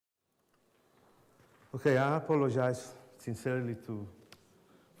Okay, I apologize sincerely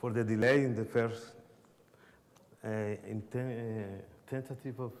for the delay in the first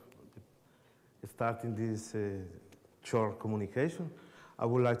tentative of starting this short communication. I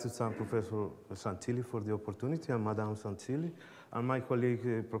would like to thank Professor Santilli for the opportunity, and Madame Santilli, and my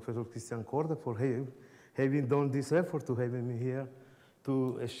colleague Professor Christian Corda for having done this effort to having me here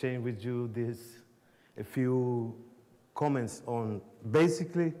to exchange with you a few comments on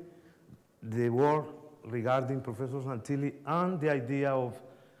basically the work regarding Professor Santilli and the idea of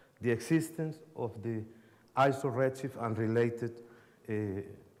the existence of the isoredshift and related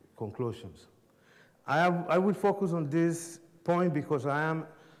conclusions. I will focus on this point because I am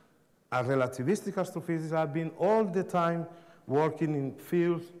a relativistic astrophysicist. I've been all the time working in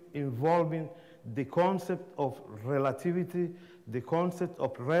fields involving the concept of relativity, the concept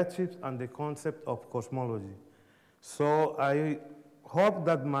of redshift, and the concept of cosmology. So I hope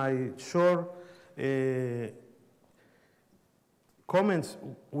that my short comments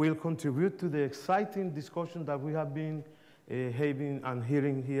will contribute to the exciting discussion that we have been having and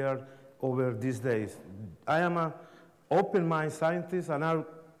hearing here over these days. I am an open-minded scientist, and I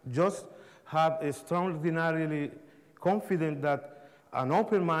just have extraordinarily confident that an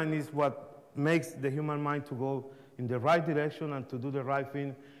open mind is what makes the human mind to go in the right direction and to do the right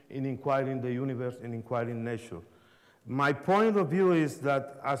thing in inquiring the universe and inquiring nature. My point of view is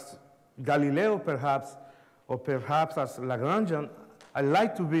that as Galileo perhaps, or perhaps as Lagrangian, I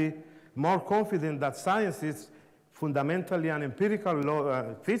like to be more confident that science is fundamentally an empirical law,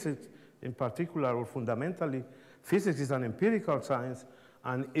 physics in particular, or fundamentally physics is an empirical science,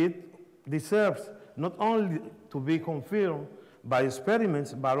 and it deserves not only to be confirmed by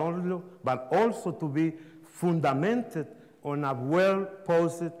experiments, but also to be fundamented on a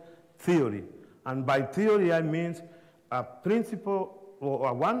well-posed theory. And by theory, I mean a principle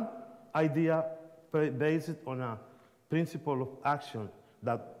or one idea based on a principle of action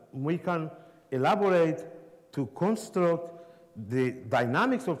that we can elaborate to construct the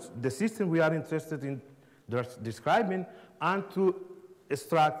dynamics of the system we are interested in describing and to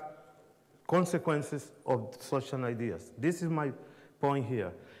extract consequences of such an ideas. This is my point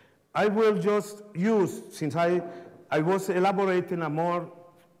here. I will just use, since I was elaborating a more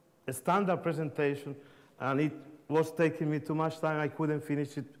standard presentation and it was taking me too much time, I couldn't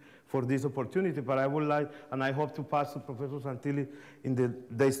finish it for this opportunity, but I would like, and I hope to pass to Professor Santilli in the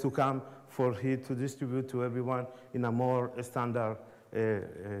days to come for him to distribute to everyone in a more standard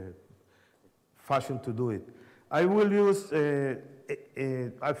fashion to do it. I will use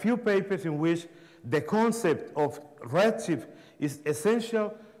a few papers in which the concept of redshift is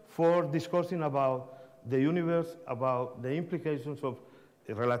essential for discussing about the universe, about the implications of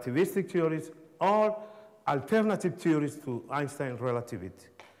relativistic theories or alternative theories to Einstein's relativity.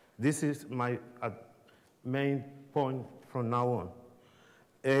 This is my main point from now on.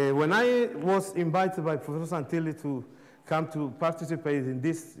 When I was invited by Professor Santilli to come to participate in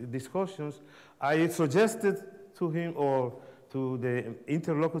these discussions, I suggested to him or to the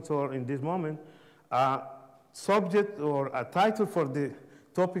interlocutor in this moment a subject or a title for the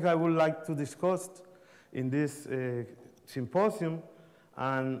topic I would like to discuss in this symposium.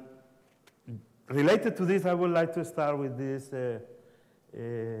 And related to this, I would like to start with this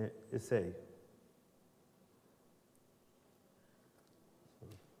essay.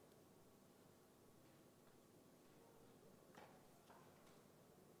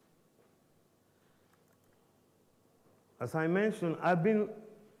 As I mentioned,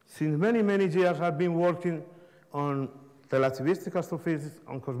 since many, many years, I've been working on relativistic astrophysics,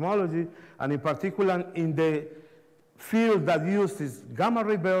 on cosmology, and in particular in the field that uses gamma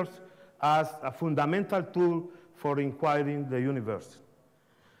ray bursts as a fundamental tool for inquiring the universe.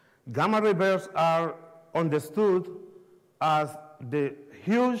 Gamma ray bursts are understood as the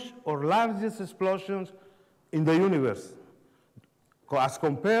huge or largest explosions in the universe. As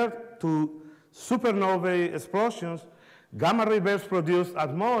compared to supernovae explosions, gamma ray bursts produce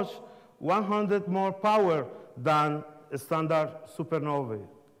at most 100 more power than standard supernovae.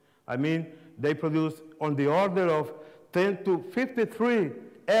 I mean, they produce on the order of 10 to 53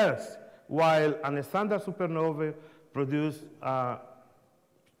 Earths, while a standard supernovae produce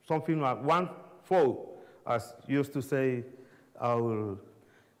something like one-fold, as used to say our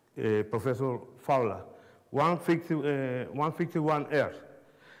Professor Fowler, 151 Earth.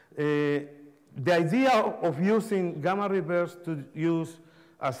 The idea of using gamma ray bursts to use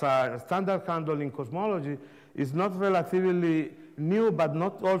as a standard candle in cosmology is not relatively new, but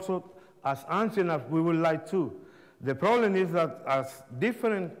not also as ancient as we would like to. The problem is that as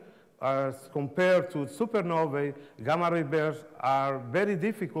different as compared to supernovae, gamma ray bursts are very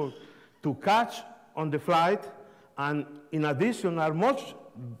difficult to catch on the flight, and in addition are much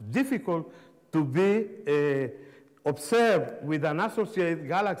difficult to be observed with an associated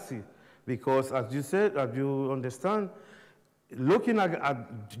galaxy, because as you said, as you understand, looking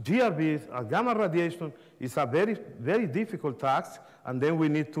at GRBs, at gamma radiation, is a very, very difficult task, and then we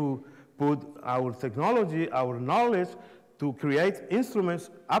need to put our technology, our knowledge, to create instruments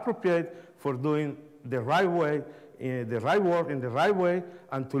appropriate for doing the right way, the right work in the right way,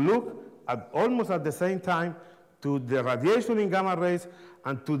 and to look at almost at the same time to the radiation in gamma rays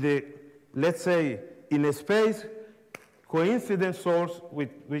and to the, let's say, in a space coincident source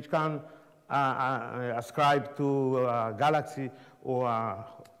which can ascribe to a galaxy or a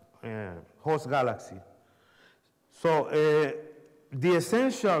host galaxy. So the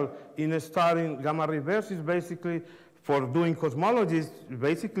essential in studying gamma ray bursts is basically, for doing cosmology, is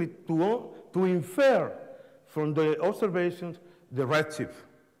basically to infer from the observations the redshift.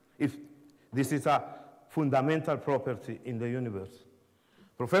 If this is a fundamental property in the universe.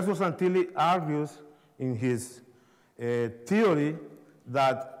 Professor Santilli argues in his theory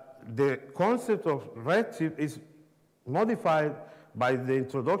that the concept of redshift is modified by the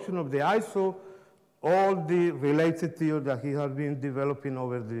introduction of the ISO, all the related theory that he has been developing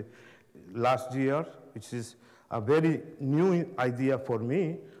over the last year, which is a very new idea for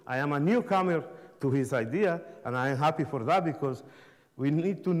me. I am a newcomer to his idea, and I am happy for that, because we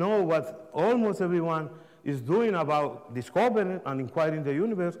need to know what almost everyone is doing about discovering and inquiring the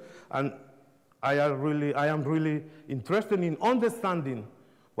universe, and I am really interested in understanding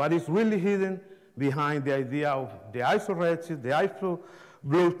what is really hidden behind the idea of the ISO redshift, the ISO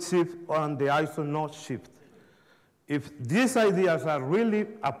blue shift, and the ISO notch shift. If these ideas are really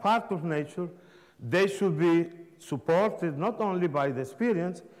a part of nature, they should be supported not only by the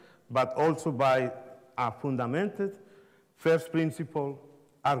experience, but also by a fundamented first principle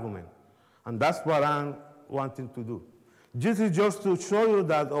argument. And that's what I'm wanting to do. This is just to show you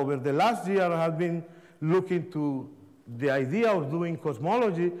that over the last year I have been looking to the idea of doing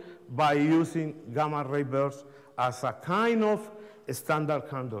cosmology by using gamma ray bursts as a kind of standard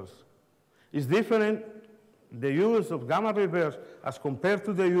candles. It's different, the use of gamma ray bursts as compared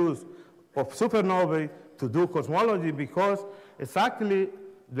to the use of supernovae to do cosmology, because exactly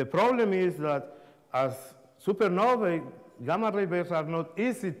the problem is that as supernovae, gamma ray bursts are not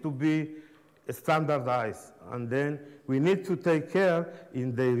easy to be standardized, and then we need to take care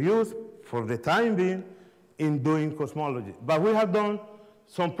in their use for the time being in doing cosmology. But we have done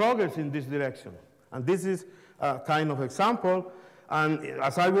some progress in this direction, and this is a kind of example. And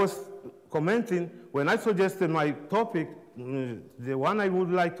as I was commenting, when I suggested my topic, the one I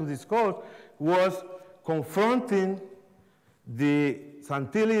would like to discuss was confronting the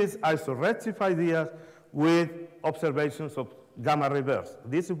Santilli's isoredshift ideas with observations of gamma ray bursts.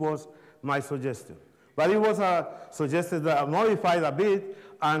 This was my suggestion. But it was suggested that I modified a bit,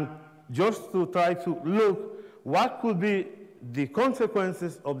 and just to try to look what could be the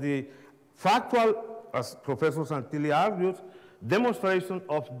consequences of the factual, as Professor Santilli argues, demonstration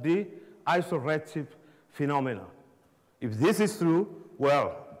of the isoredshift phenomena. If this is true,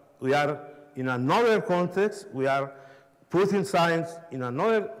 well, we are in another context, we are putting science in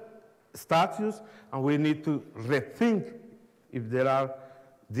another status, and we need to rethink if there are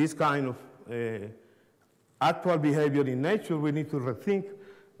this kind of actual behavior in nature. We need to rethink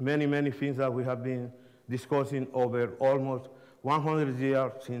many, many things that we have been discussing over almost 100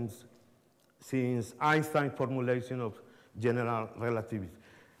 years since Einstein's formulation of general relativity.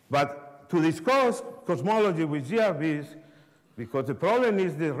 But to discuss cosmology with GRBs, because the problem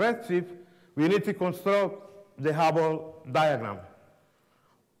is the redshift, we need to construct the Hubble diagram.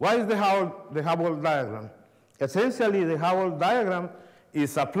 What is the Hubble diagram? Essentially, the Hubble diagram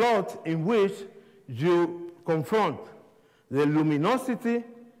is a plot in which you confront the luminosity,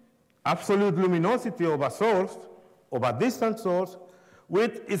 absolute luminosity of a source, of a distant source,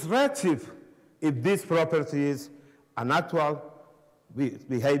 with its redshift, if this property is an actual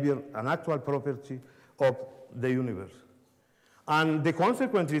behavior, an actual property of the universe. And the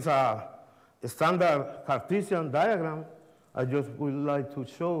consequence is a standard Cartesian diagram. I just would like to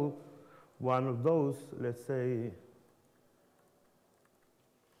show one of those, let's say,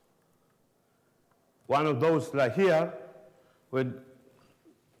 one of those like here, with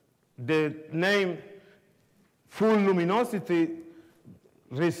the name full luminosity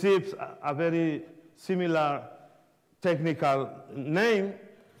receives a very similar technical name,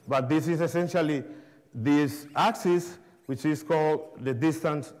 but this is essentially this axis, which is called the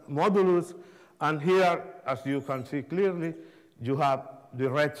distance modulus, and here, as you can see clearly, you have the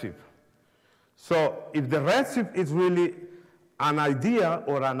redshift. So if the redshift is really an idea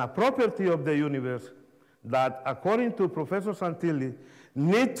or a property of the universe that, according to Professor Santilli,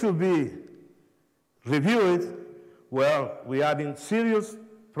 need to be reviewed, well, we are in serious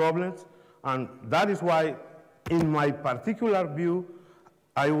problems, and that is why, in my particular view,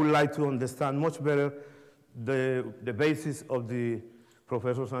 I would like to understand much better the basis of the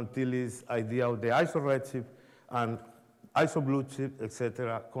Professor Santilli's idea of the isoredshift and isoblue shift,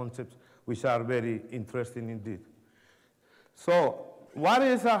 etc., concepts, which are very interesting indeed. So, what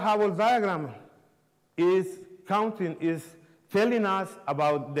is a Hubble diagram? Is telling us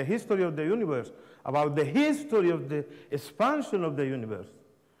about the history of the universe, about the history of the expansion of the universe.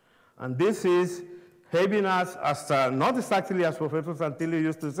 And this is having us as, not exactly as Professor Santilli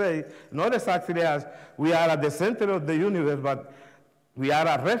used to say, not exactly as we are at the center of the universe, but we are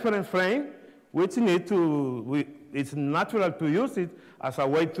a reference frame, which it's natural to use it as a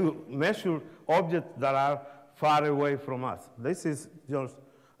way to measure objects that are far away from us. This is just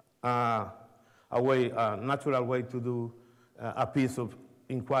a natural way to do a piece of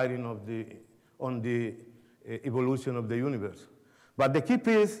inquiring on the evolution of the universe. But the key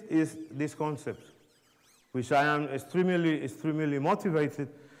piece is this concept, which I am extremely motivated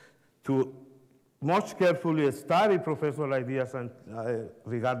to much carefully study Professor ideas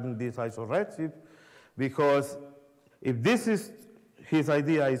regarding this isoredshift, because if his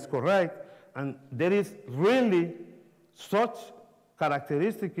idea is correct, and there is really such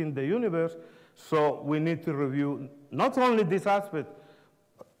characteristic in the universe, so we need to review not only this aspect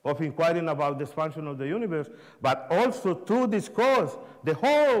of inquiring about the expansion of the universe, but also to discuss the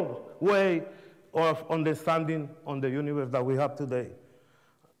whole way of understanding on the universe that we have today.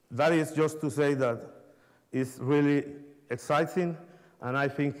 That is just to say that it's really exciting, and I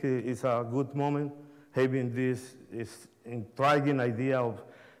think it's a good moment having this intriguing idea of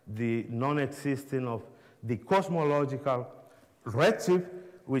the non-existing of the cosmological redshift,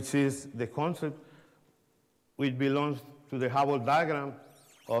 which is the concept which belongs to the Hubble diagram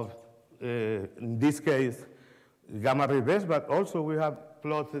of, in this case, gamma ray bursts, but also we have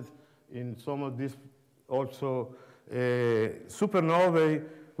plotted in some of these also supernovae,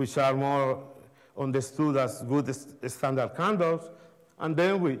 which are more understood as good standard candles. And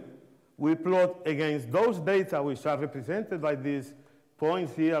then we plot against those data which are represented by these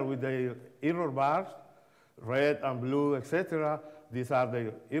points here with the error bars, red and blue, etc. These are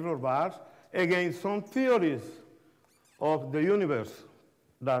the error bars, against some theories of the universe.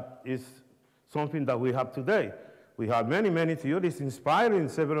 That is something that we have today. We have many theories inspiring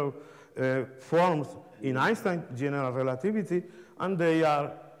several forms in Einstein's general relativity, and they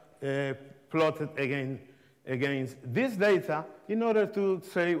are plotted against this data in order to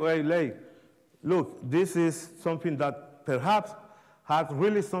say, well, look, this is something that perhaps has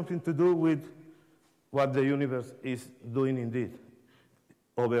really something to do with what the universe is doing indeed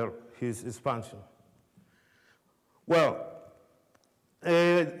over his expansion. Well,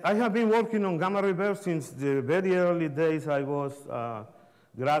 I have been working on gamma ray bursts since the very early days. I was a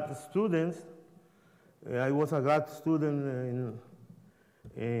grad student. I was a grad student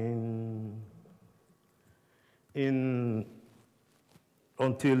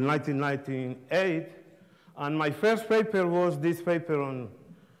until 1998, and my first paper was this paper on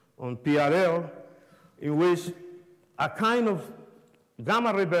PRL, in which a kind of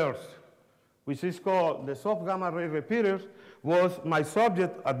gamma ray burst, which is called the soft gamma ray repeaters, was my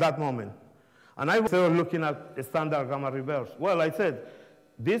subject at that moment. And I was looking at standard gamma ray bursts. Well, I said,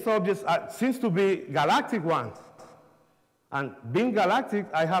 these objects seem to be galactic ones. And being galactic,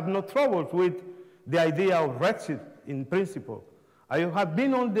 I have no trouble with the idea of redshift in principle. I have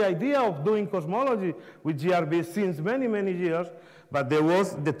been on the idea of doing cosmology with GRB since many years, but there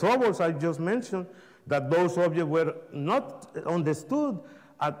was the troubles I just mentioned, that those objects were not understood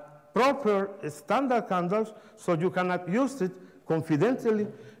at proper standard candles, so you cannot use it confidentially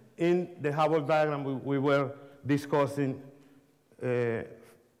in the Hubble diagram we were discussing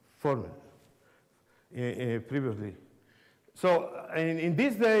previously. So in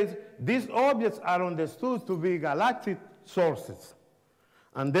these days, these objects are understood to be galactic sources.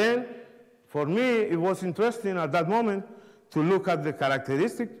 And then, for me, it was interesting at that moment to look at the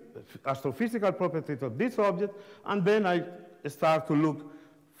characteristic astrophysical properties of this object, and then I start to look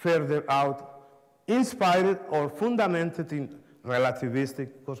further out, inspired or fundamented in relativistic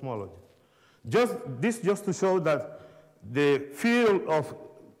cosmology. Just to show that the field of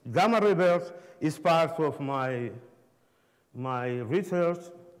gamma ray bursts is part of my research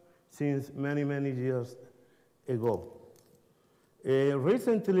since many years ago.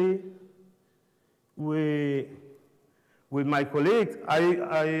 Recently, with my colleagues,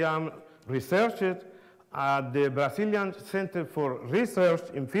 I am researching at the Brazilian Center for Research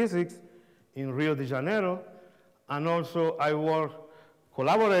in Physics in Rio de Janeiro, and also I work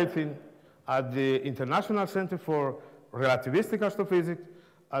collaborating at the International Center for Relativistic Astrophysics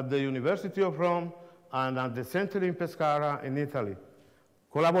at the University of Rome and at the Center in Pescara in Italy,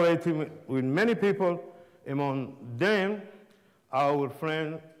 collaborating with many people, among them our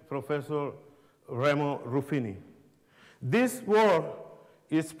friend Professor Remo Ruffini. This work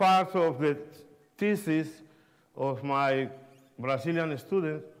is part of the thesis of my Brazilian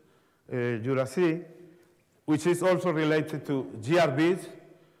student, Juraci, which is also related to GRBs,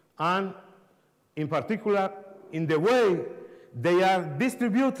 and in particular, in the way they are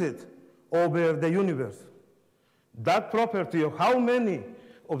distributed over the universe. That property of how many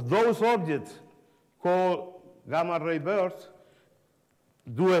of those objects called gamma ray bursts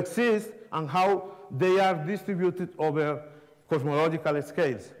do exist and how they are distributed over cosmological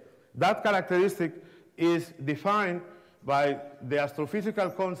scales. That characteristic is defined by the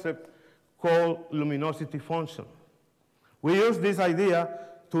astrophysical concept called luminosity function. We use this idea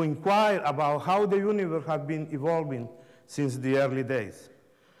to inquire about how the universe has been evolving since the early days.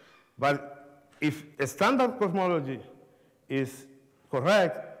 But if a standard cosmology is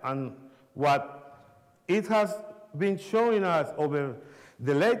correct, and what it has been showing us over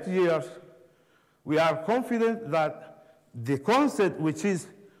the late years, we are confident that the concept which is,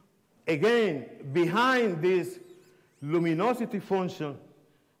 again, behind this luminosity function,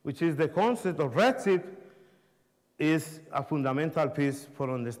 which is the concept of redshift, is a fundamental piece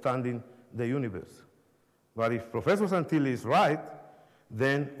for understanding the universe. But if Professor Santilli is right,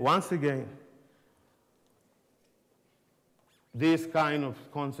 then once again, this kind of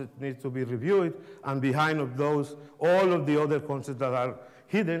concept needs to be reviewed, and behind of those, all of the other concepts that are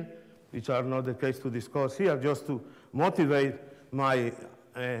hidden, which are not the case to discuss here, just to motivate my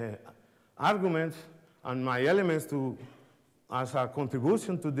arguments and my elements to, as a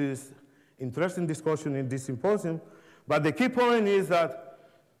contribution to this interesting discussion in this symposium. But the key point is that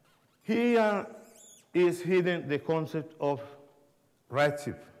here is hidden the concept of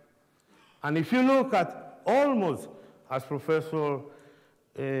redshift. And if you look at almost, as Professor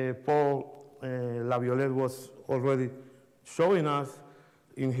Paul Laviolette was already showing us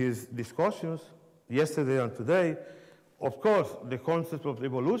in his discussions yesterday and today, of course, the concept of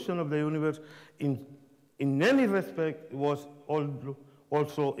evolution of the universe in any respect was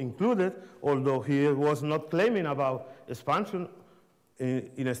also included, although he was not claiming about expansion,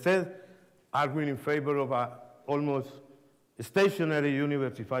 instead arguing in favor of an almost stationary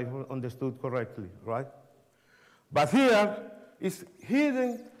universe, if I understood correctly, right? But here is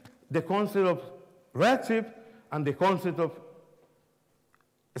hidden the concept of redshift and the concept of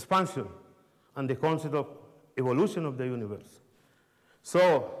expansion and the concept of evolution of the universe.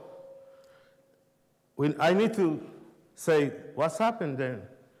 So when I need to say what's happened then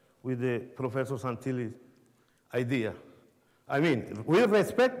with the Professor Santilli's idea. I mean, with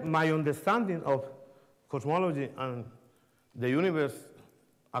respect my understanding of cosmology and the universe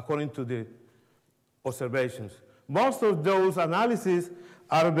according to the observations. Most of those analyses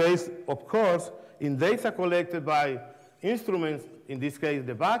are based, of course, in data collected by instruments, in this case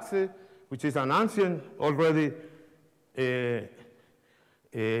the VII, which is an ancient, already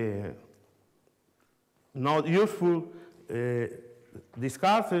not useful,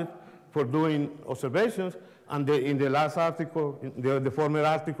 discarded for doing observations. And in the last article, the former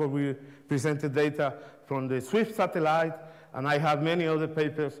article, we presented data from the Swift satellite, and I have many other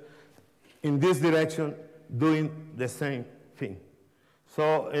papers in this direction doing the same thing.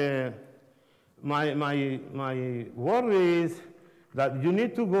 So my worry is that you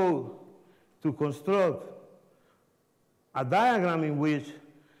need to go to construct a diagram in which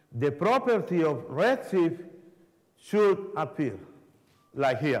the property of redshift should appear,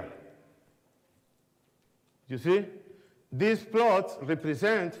 like here. You see? These plots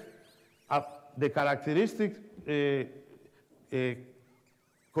represent the characteristic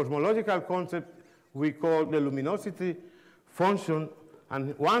cosmological concept we call the luminosity function,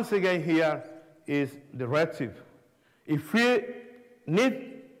 and once again here is the redshift. If we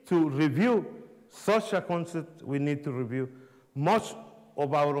need to review such a concept, we need to review much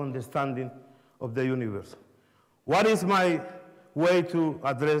of our understanding of the universe. What is my way to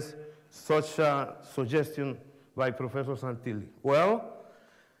address such a suggestion by Professor Santilli? Well,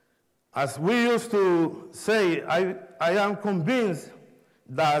 as we used to say, I am convinced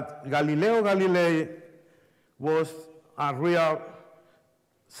that Galileo Galilei was a real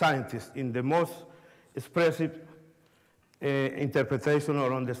scientist in the most expressive interpretation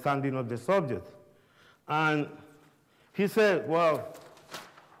or understanding of the subject. And he said, well,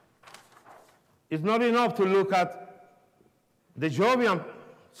 it's not enough to look at the Jovian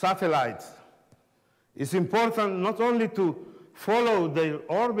satellites. It's important not only to follow their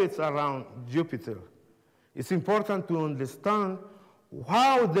orbits around Jupiter. It's important to understand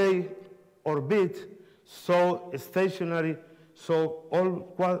how they orbit so stationary, so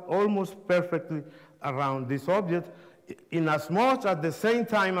almost perfectly around this object, in as much at the same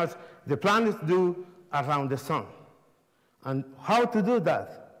time as the planets do around the sun. And how to do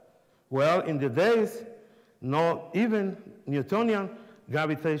that? Well, in the days, not even Newtonian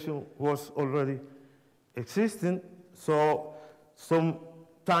gravitation was already existing, so some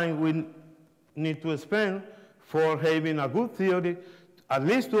time we need to spend for having a good theory, at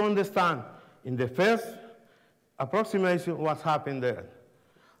least to understand in the first approximation what happened there.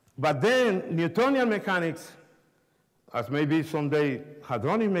 But then Newtonian mechanics, as maybe someday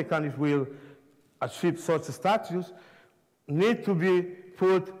hadronic mechanics will achieve such status, need to be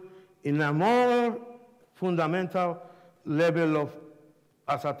put in a more fundamental level of,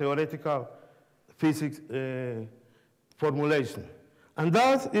 as a theoretical physics formulation. And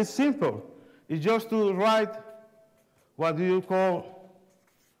that is simple. It's just to write what you call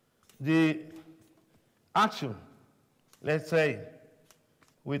the action, let's say,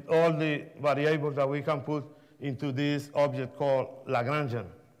 with all the variables that we can put into this object called Lagrangian.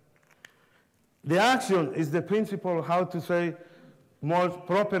 The action is the principle of how to say more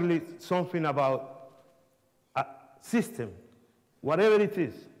properly something about a system, whatever it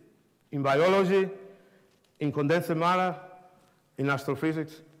is, in biology, in condensed matter, in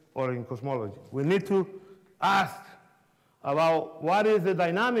astrophysics, or in cosmology. We need to ask about what is the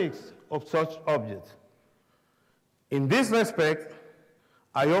dynamics of such objects. In this respect,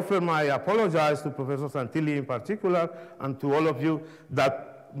 I offer my apologies to Professor Santilli in particular, and to all of you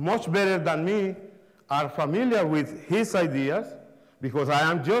that much better than me are familiar with his ideas, because I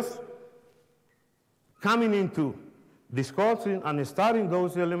am just coming into discussing and studying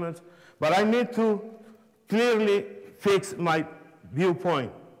those elements, but I need to clearly fix my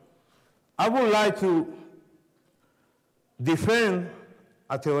viewpoint. I would like to defend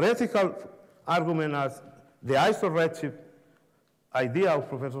a theoretical argument as the isoredshift idea of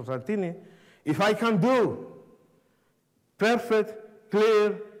Professor Santini, if I can do perfect,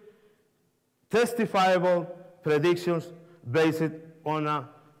 clear, testifiable predictions based on a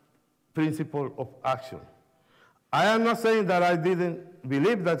principle of action. I am not saying that I didn't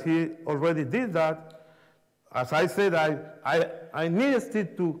believe that he already did that. As I said, I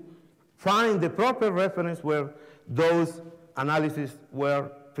needed to find the proper reference where those analyses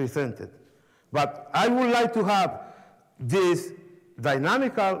were presented. But I would like to have this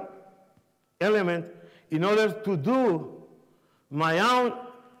dynamical element in order to do my own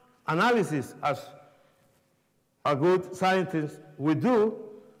analysis as a good scientist would do,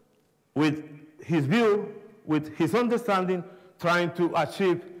 with his view, with his understanding, trying to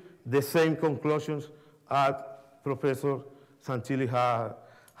achieve the same conclusions that Professor Santilli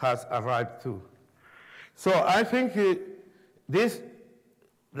has arrived to. So I think this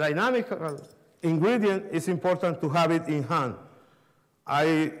dynamical ingredient is important to have it in hand.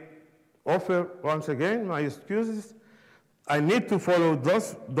 I offer once again my excuses. I need to follow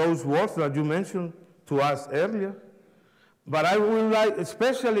those words that you mentioned to us earlier, but I would like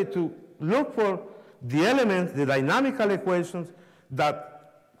especially to look for the elements, the dynamical equations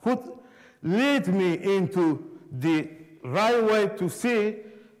that could lead me into the right way to see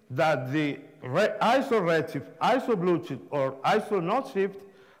that the isoredshift, isoblueshift, or isonode shift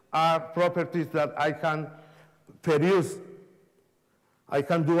are properties that I can produce. I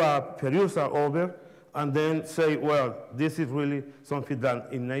can do a producer over and then say, well, this is really something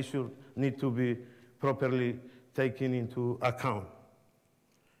that in nature need to be properly taken into account.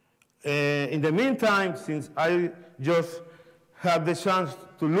 In the meantime, since I just had the chance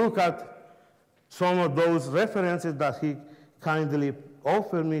to look at some of those references that he kindly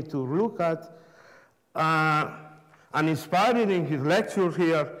offered me to look at, and inspired in his lecture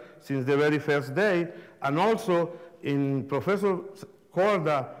here since the very first day, and also in Professor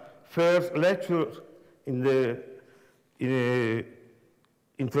Corda's first lecture in the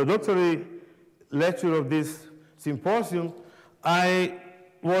introductory lecture of this symposium, I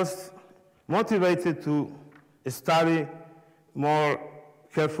was motivated to study more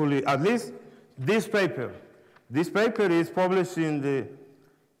carefully, at least this paper. This paper is published in the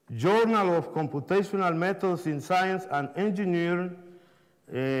Journal of Computational Methods in Science and Engineering,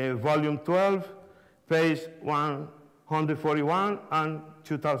 volume 12, page 141 and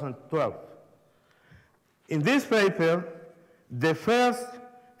 2012. In this paper, the first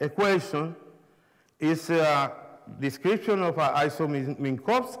equation is a description of an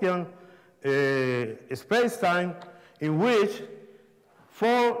isominkowskian space-time in which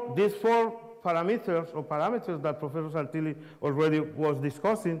these four parameters that Professor Santilli already was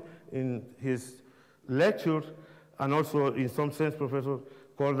discussing in his lectures, and also in some sense Professor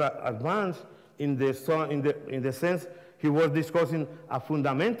Corda advanced in the sense he was discussing a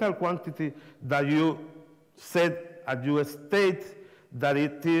fundamental quantity that you said, as you state, that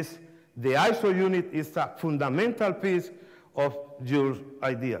it is the ISO unit is a fundamental piece of your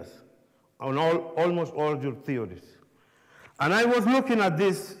ideas, on almost all your theories. And I was looking at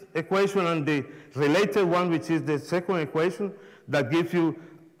this equation and the related one, which is the second equation that gives you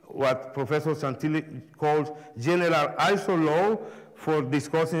what Professor Santilli calls general ISO law for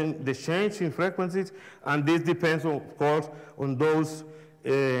discussing the change in frequencies, and this depends, of course, on those,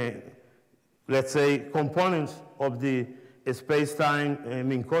 let's say, components of the space-time,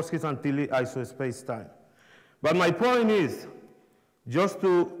 Minkowski-Santilli ISO space-time. But my point is, just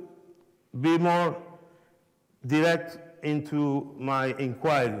to be more direct into my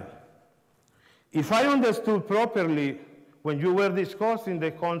inquiry, if I understood properly when you were discussing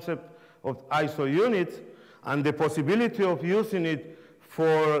the concept of ISO units and the possibility of using it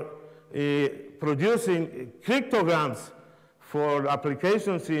for producing cryptograms for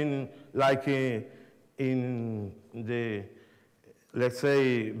applications in, like in the, let's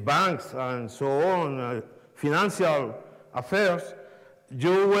say, banks and so on, financial affairs,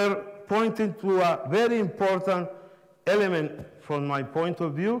 you were pointing to a very important element from my point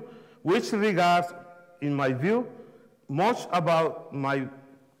of view, which regards, in my view, much about my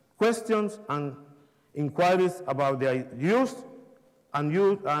questions and inquiries about the use and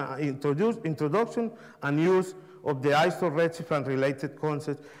introduction and use of the ISO redshift and related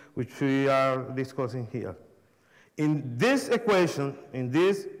concepts which we are discussing here. In this equation, in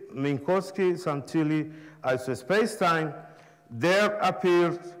this Minkowski-Santilli ISO space-time, there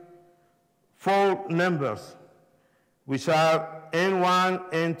appears four numbers, which are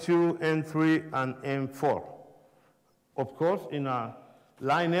N1, N2, N3, and N4. Of course, in a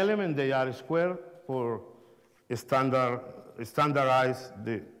line element, they are squared for standardize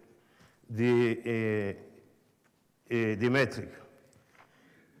the metric.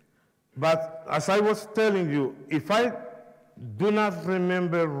 But as I was telling you, if I do not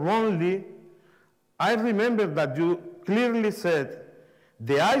remember wrongly, I remember that you clearly said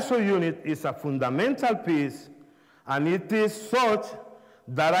the ISO unit is a fundamental piece, and it is such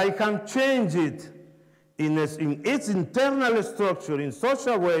that I can change it in its internal structure in such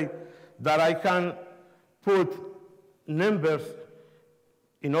a way that I can put numbers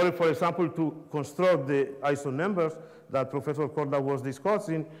in order, for example, to construct the ISO numbers that Professor Corda was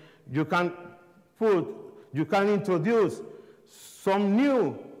discussing. You can introduce some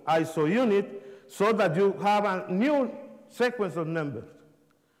new ISO unit so that you have a new sequence of numbers.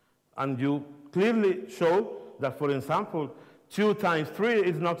 And you clearly show that, for example, 2 times 3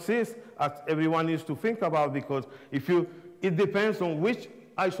 is not 6, as everyone needs to think about, because it depends on which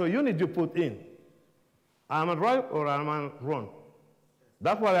ISO unit you put in. Am I right or am I wrong?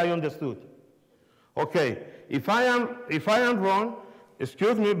 That's what I understood. Okay, if I am wrong,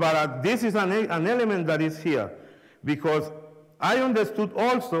 excuse me, but this is an element that is here, because I understood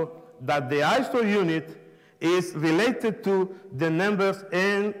also that the ISO unit is related to the numbers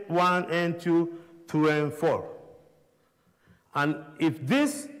N1, N2 to N4. And if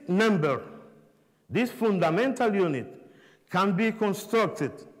this number, this fundamental unit, can be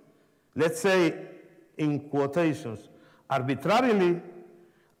constructed, let's say in quotations, arbitrarily,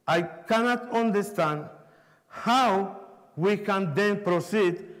 I cannot understand how we can then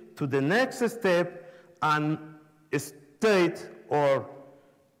proceed to the next step and state or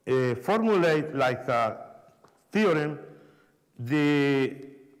formulate like a theorem the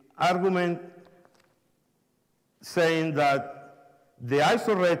argument saying that the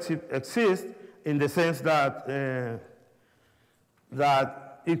ISO redshift exists in the sense that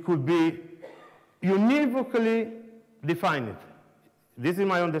that it could be univocally defined. This is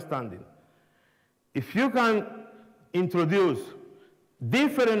my understanding. If you can introduce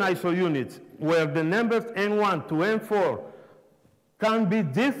different ISO units where the numbers N1 to N4 can be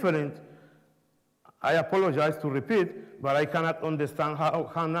different, I apologize to repeat, but I cannot understand how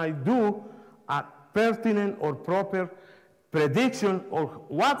can I do a pertinent or proper prediction of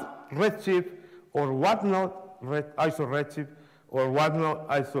what redshift or what not ISO redshift or what not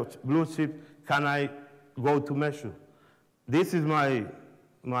ISO blue shift can I go to measure. This is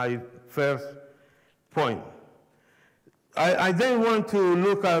my first point. I then want to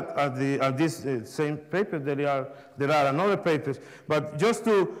look at this same paper. There are another papers, but just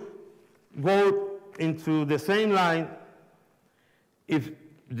to go into the same line, if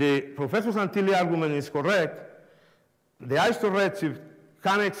the Professor Santilli argument is correct, the isoredshift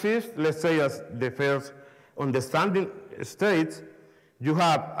can exist, let's say, as the first understanding states. You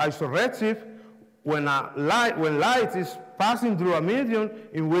have isoredshift when light is passing through a medium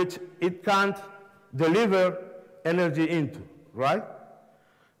in which it can't deliver energy into, right?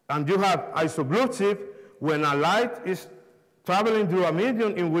 And you have isoblue shift when a light is traveling through a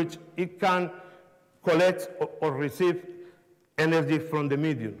medium in which it can collect or receive energy from the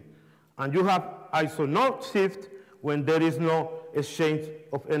medium. And you have isonode shift when there is no exchange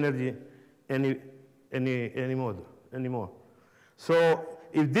of energy anymore. So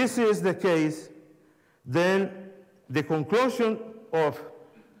if this is the case, then the conclusion of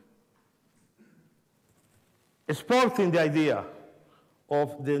exporting the idea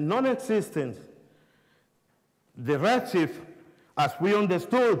of the non-existence, the redshift, as we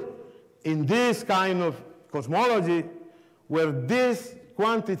understood in this kind of cosmology, where this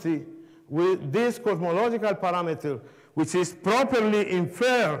quantity with this cosmological parameter, which is properly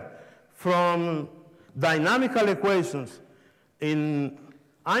inferred from dynamical equations in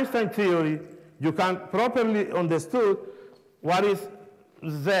Einstein theory, you can properly understand what is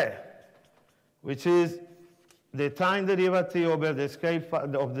Z, which is the time derivative over the escape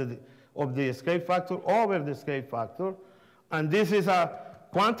of the escape factor over the escape factor. And this is a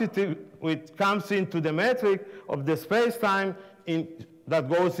quantity which comes into the metric of the space-time that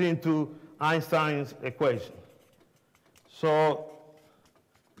goes into Einstein's equation. So,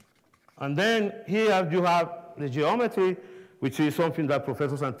 and then here you have the geometry, which is something that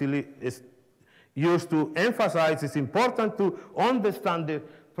Professor Santilli is used to emphasize. It's important to understand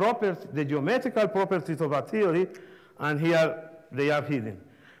the geometrical properties of a theory, and here they are hidden.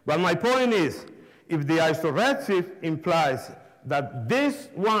 But my point is, if the isoredshift implies that this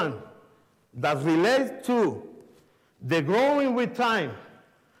one that relates to the growing with time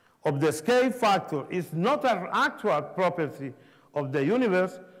of the escape factor is not an actual property of the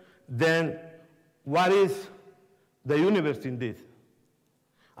universe, then what is the universe indeed?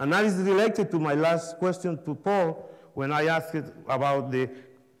 And that is related to my last question to Paul when I asked about the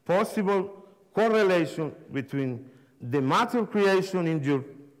possible correlation between the matter creation in your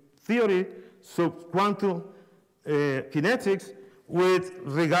theory, subquantum kinetics, with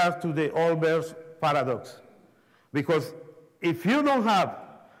regard to the Olbers paradox. Because if you don't have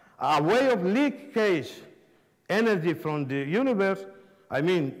a way of leakage energy from the universe, I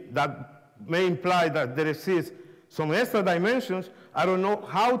mean, that may imply that there exists some extra dimensions. I don't know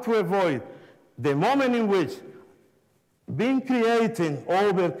how to avoid the moment in which being creating,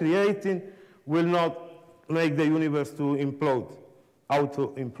 over-creating, will not make the universe to implode,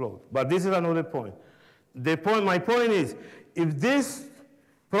 auto-implode. But this is another point. My point is, if this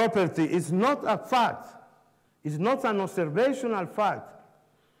property is not a fact, is not an observational fact,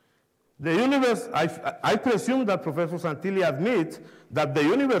 the universe, I presume that Professor Santilli admits that the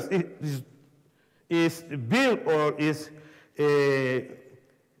universe is built or is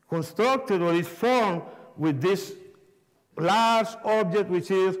constructed or is formed with this large object which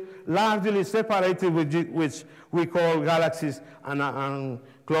is largely separated, which we call galaxies and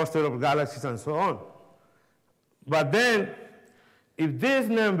cluster of galaxies and so on. But then, if this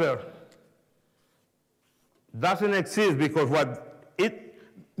number doesn't exist, because what it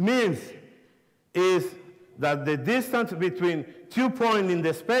means is that the distance between 2 points in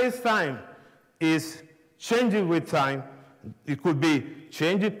the space-time is changing with time. It could be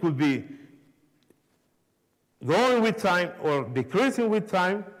changing, it could be growing with time or decreasing with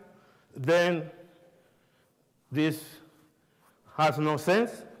time, then this has no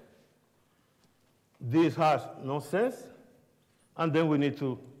sense. This has no sense, and then we need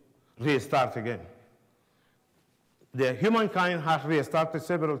to restart again. The humankind has restarted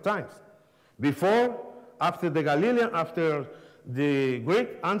several times. Before, after the Galilean, after the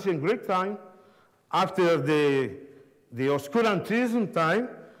ancient Greek time, after the Oscurantism time,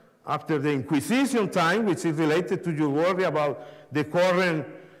 after the Inquisition time, which is related to your worry about the current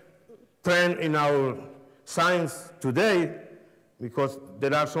trend in our science today, because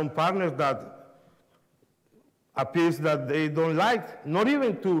there are some partners that appears that they don't like, not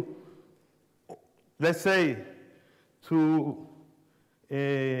even to, let's say, to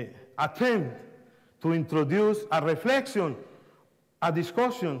attempt to introduce a reflection, a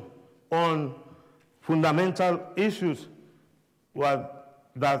discussion on fundamental issues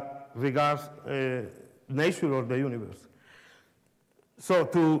that regards nature of the universe. So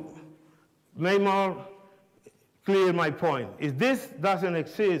to make more clear my point, if this doesn't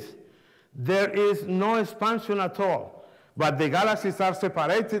exist, there is no expansion at all, but the galaxies are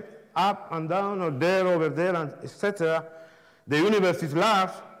separated up and down or there, over there, and etc. the universe is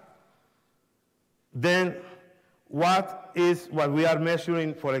large, then what we are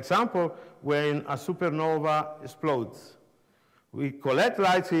measuring, for example, when a supernova explodes? We collect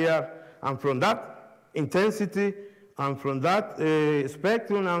light here, and from that intensity, and from that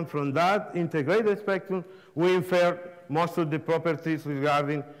spectrum, and from that integrated spectrum, we infer most of the properties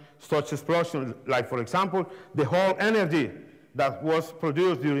regarding such explosion, like, for example, the whole energy that was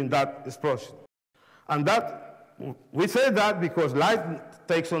produced during that explosion. And that, we say that because light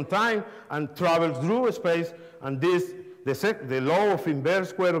takes some time and travels through space, and this, the law of inverse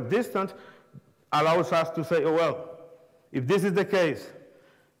square of distance allows us to say, oh, well, if this is the case,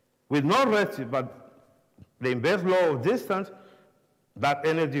 with no redshift, but the inverse law of distance, that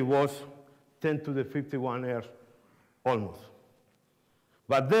energy was 10 to the 51 Earth, almost.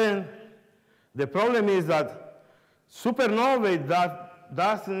 But then, the problem is that supernovae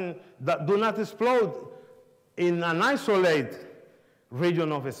that do not explode in an isolated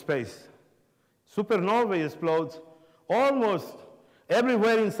region of space. Supernovae explodes almost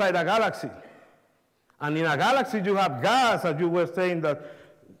everywhere inside a galaxy. And in a galaxy, you have gas, as you were saying, that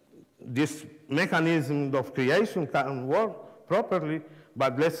this mechanism of creation can work properly.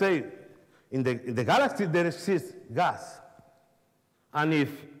 But let's say in the galaxy, there exists gas. And if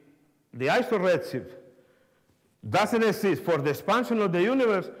the isoredshift doesn't exist for the expansion of the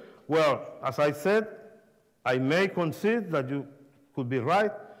universe, well, as I said, I may concede that you could be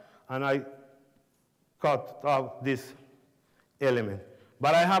right, and I cut out this element.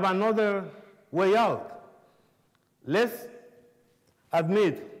 But I have another way out. Let's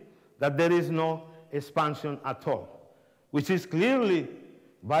admit that there is no expansion at all, which is clearly,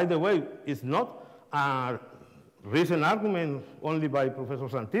 by the way, is not a recent argument only by Professor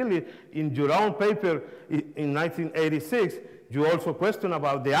Santilli. In your own paper in 1986, you also question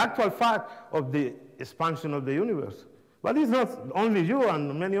about the actual fact of the expansion of the universe. But it's not only you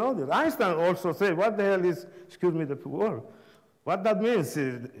and many others. Einstein also said, what the hell is, excuse me the word, what that means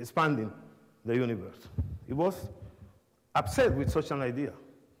is expanding the universe. He was upset with such an idea.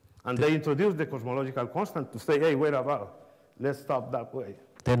 And they introduced the cosmological constant to say, hey, wait about, let's stop that way.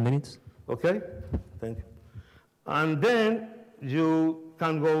 10 minutes. Okay, thank you. And then you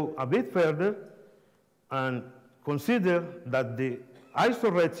can go a bit further and consider that the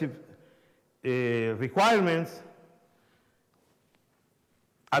isoredshift requirements,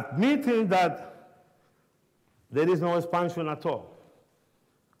 admitting that there is no expansion at all,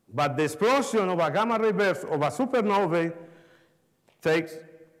 but the explosion of a gamma ray burst of a supernovae takes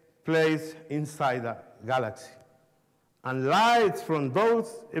place inside a galaxy. And light from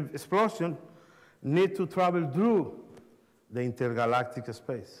those explosions need to travel through the intergalactic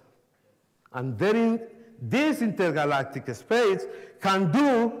space. And then this intergalactic space can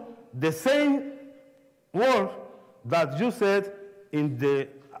do the same work that you said in the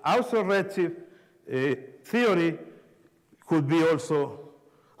isoredshift theory could be also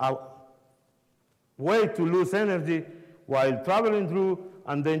a way to lose energy while traveling through,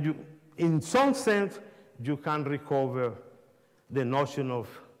 and then you, in some sense, you can recover the notion of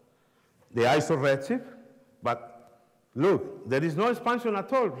the isoredshift. But look, there is no expansion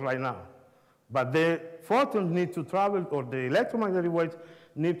at all right now. But the photons need to travel, or the electromagnetic waves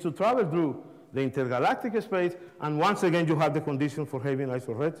need to travel through the intergalactic space, and once again you have the condition for having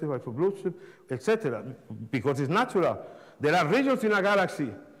isoredshift, isoblueshift, etc., because it's natural. There are regions in a galaxy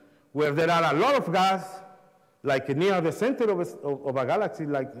where there are a lot of gas, like near the center of a galaxy,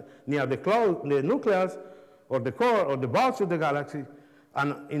 like near the nucleus, or the core, or the bulge of the galaxy,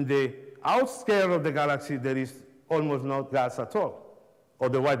 and in the outskirts of the galaxy there is almost no gas at all.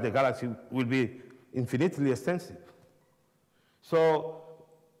 Otherwise the galaxy will be infinitely extensive. So,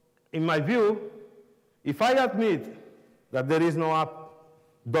 in my view, if I admit that there is no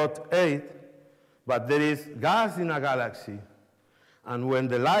dot 8, but there is gas in a galaxy, and when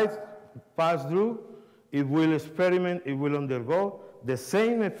the light passes through, it will experiment, it will undergo the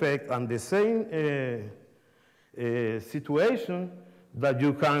same effect and the same situation that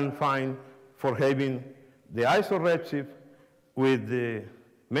you can find for having the isoredshift with the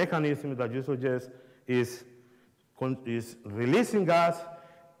mechanism that you suggest is releasing gas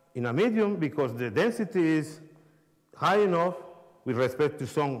in a medium because the density is high enough with respect to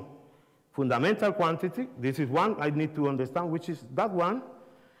some fundamental quantity. This is one I need to understand, which is that one,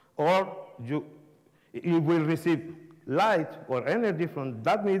 or you will receive light or energy from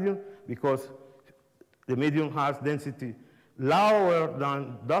that medium because the medium has density lower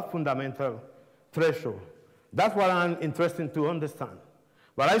than that fundamental threshold. That's what I'm interested to understand.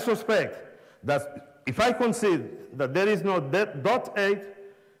 But I suspect that if I concede that there is no dot 8,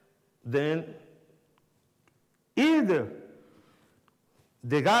 then either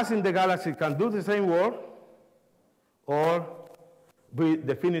the gas in the galaxy can do the same work, or we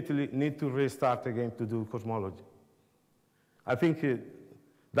definitely need to restart again to do cosmology. I think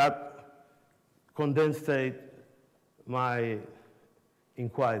that condensed my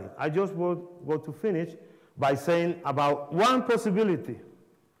inquiry. I just want to finish by saying about one possibility,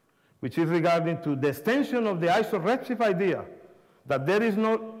 which is regarding to the extension of the isoredshift idea, that there is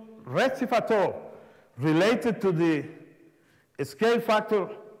no redshift at all related to the scale factor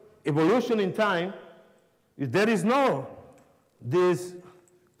evolution in time. If there is no this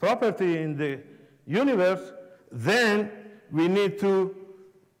property in the universe, then we need to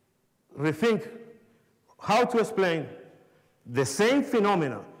rethink how to explain the same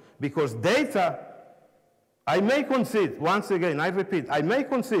phenomena, because data, I may concede, once again, I repeat, I may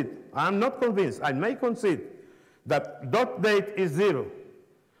concede, I'm not convinced, I may concede that dot date is 0.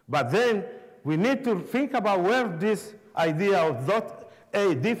 But then we need to think about where this idea of dot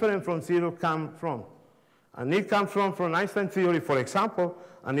A different from 0 comes from. And it comes from Einstein theory, for example,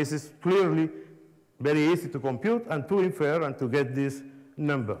 and this is clearly very easy to compute and to infer and to get this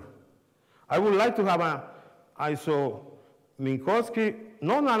number. I would like to have an iso-Minkowski,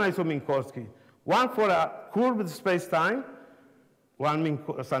 non-iso-Minkowski, one for a curved space-time, one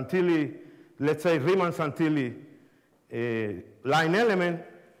Santilli, let's say Riemann-Santilli line element,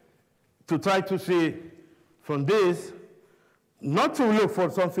 to try to see from this, not to look for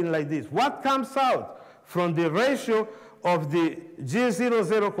something like this. What comes out from the ratio of the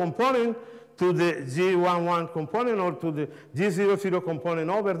G00 component to the G11 component, or to the G00 component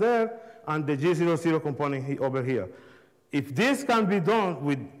over there and the G00 component over here? If this can be done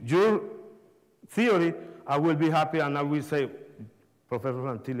with your theory, I will be happy, and I will say Professor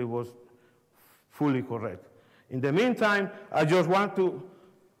Santilli was fully correct. In the meantime, I just want to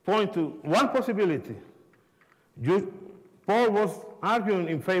point to one possibility. Paul was arguing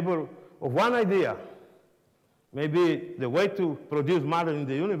in favor of one idea. Maybe the way to produce matter in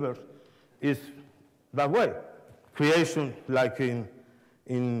the universe is that way. Creation, like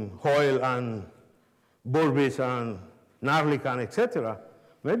in Hoyle and Burbidge and Narlikan, etc.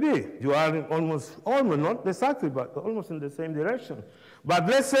 Maybe you are almost, not exactly, but almost in the same direction. But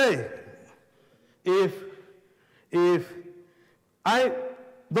let's say, if I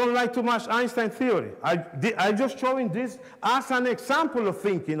don't like too much Einstein theory, I just showing this as an example of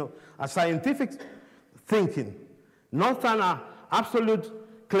thinking, a scientific thinking, not an absolute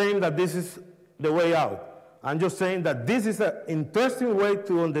claim that this is the way out. I'm just saying that this is an interesting way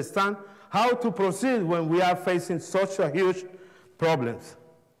to understand how to proceed when we are facing such a huge problems.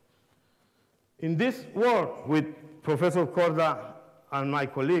 In this work with Professor Corda and my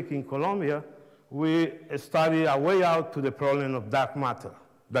colleague in Colombia, we study a way out to the problem of dark matter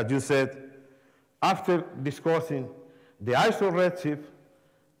that you said, after discussing the isoredshift,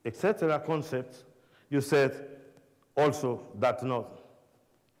 etc. concepts, you said also that's not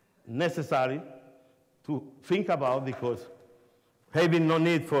necessary to think about, because having no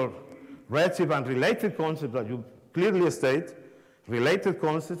need for redshift and related concepts that you clearly state, related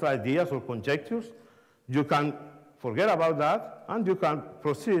concepts, ideas, or conjectures, you can forget about that, and you can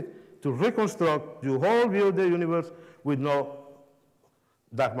proceed to reconstruct your whole view of the universe with no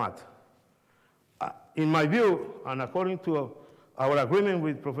dark matter. In my view, and according to our agreement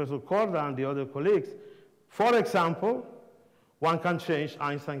with Professor Corda and the other colleagues, for example, one can change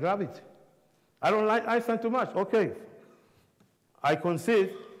Einstein gravity. I don't like Einstein too much. Okay, I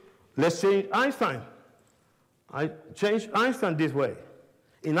concede, let's change Einstein. I change Einstein this way.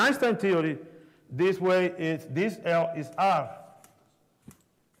 In Einstein theory, this way is, this L is R.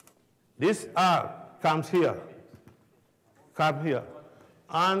 This R comes here,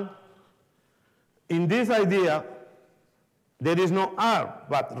 And in this idea, there is no R,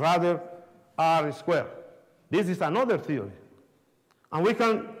 but rather R squared. This is another theory. And we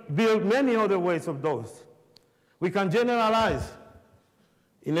can build many other ways of those. We can generalize.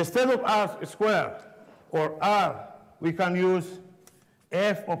 Instead of R squared or R, we can use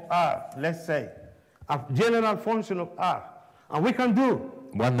f of R, let's say, a general function of R. And we can do.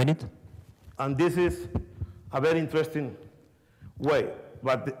 1 minute. And this is a very interesting way.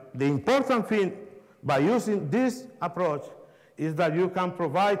 But the important thing by using this approach is that you can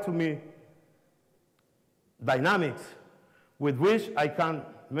provide to me dynamics with which I can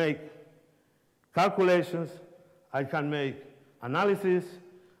make calculations, I can make analysis,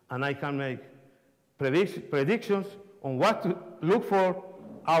 and I can make predictions on what to look for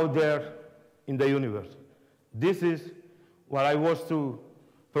out there in the universe. This is what I was to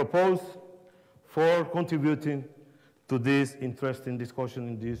propose for contributing to this interesting discussion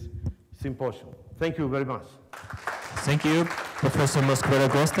in this symposium. Thank you very much. Thank you, Professor Mosquera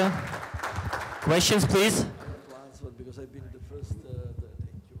Cuesta. Questions, please? To answer because I've been the first.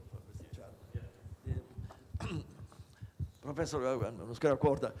 Thank you, Professor Chairman. Professor Mosquera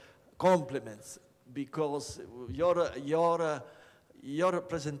Cuesta, compliments because your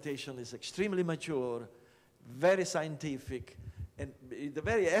presentation is extremely mature, very scientific, and the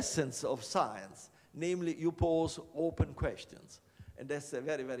very essence of science. Namely, you pose open questions. And that's the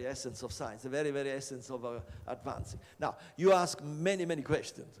very, very essence of science, the very, very essence of advancing. Now, you ask many, many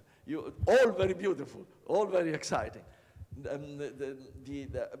questions. All very beautiful, all very exciting.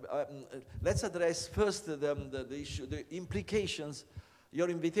 Let's address first the issue, the implications, your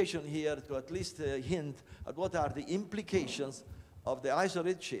invitation here to at least hint at what are the implications of the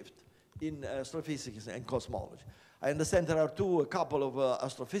isolated shift in astrophysics and cosmology. I understand there are a couple of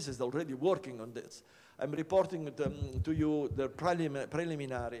astrophysicists already working on this. I'm reporting to you the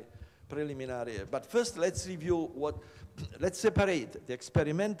preliminary. But first, let's review let's separate the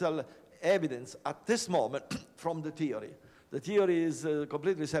experimental evidence at this moment from the theory. The theory is a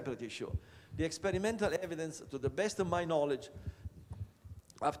completely separate issue. The experimental evidence, to the best of my knowledge,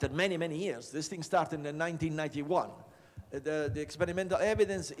 after many, many years, this thing started in 1991. The experimental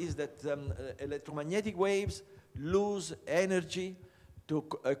evidence is that electromagnetic waves lose energy to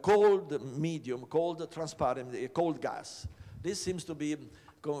a cold medium, cold transparent, a cold gas. This seems to be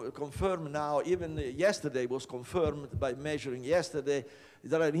confirmed now. Even yesterday was confirmed by measuring yesterday.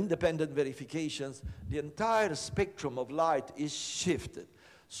 There are independent verifications. The entire spectrum of light is shifted.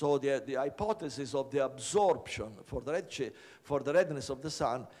 So the hypothesis of the absorption for the redness of the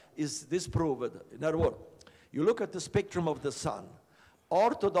sun is disproved. In other words, you look at the spectrum of the sun.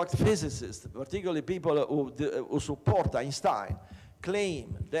 Orthodox physicists, particularly people who support Einstein,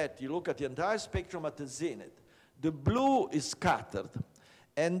 claim that you look at the entire spectrum at the zenith, the blue is scattered,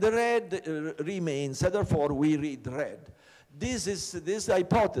 and the red remains, and therefore we read red. This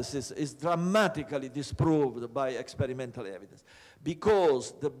hypothesis is dramatically disproved by experimental evidence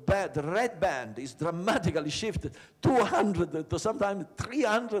because the red band is dramatically shifted 200 to sometimes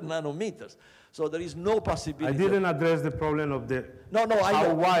 300 nanometers. So there is no possibility. I didn't address the problem of the I know.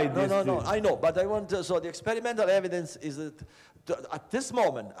 how wide this No, I know, but I want to, so the experimental evidence is that at this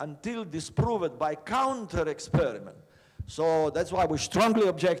moment, until disproved by counter-experiment, so that's why we strongly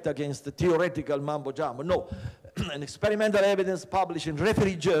object against the theoretical mambo-jumbo. No, an experimental evidence published in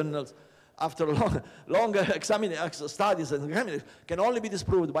referee journals after longer studies and examinations can only be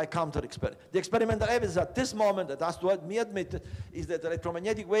disproved by counter-experiment. The experimental evidence at this moment, that has to be admitted, is that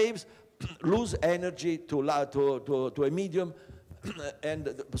electromagnetic waves lose energy to a medium,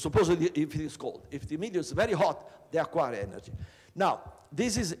 and supposedly if it is cold. If the medium is very hot, they acquire energy. Now,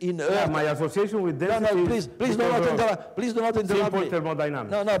 this is in Earth. Yeah, my association with density. No, please do not interrupt. Please do not interrupt me.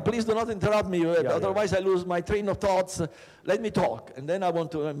 Thermodynamics. No, please do not interrupt me. Otherwise, I lose my train of thoughts. Let me talk, and then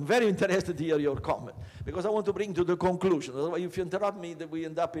I'm very interested to hear your comment because I want to bring to the conclusion. Otherwise, if you interrupt me, we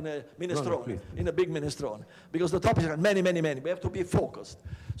end up in a minestrone, in a big minestrone, because the topics are many, many, many. We have to be focused.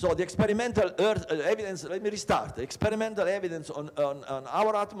 So the experimental evidence. Let me restart. The experimental evidence on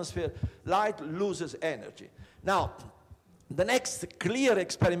our atmosphere, light loses energy. Now, the next clear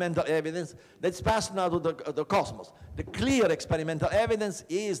experimental evidence, let's pass now to the cosmos. The clear experimental evidence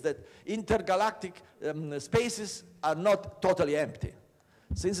is that intergalactic spaces are not totally empty.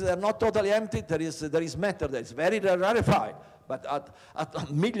 Since they are not totally empty, there is matter that is very rarefied. But at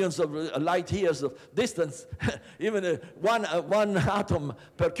millions of light years of distance, even one atom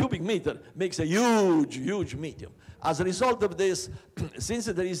per cubic meter makes a huge, huge medium. As a result of this, since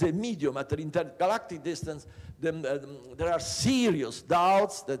there is a medium at the intergalactic distance, there are serious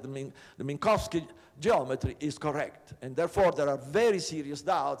doubts that the Minkowski geometry is correct. And therefore, there are very serious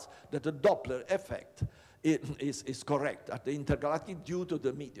doubts that the Doppler effect is correct at the intergalactic due to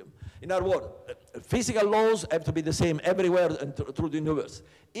the medium. In other words, physical laws have to be the same everywhere and through the universe.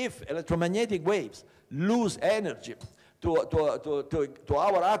 If electromagnetic waves lose energy to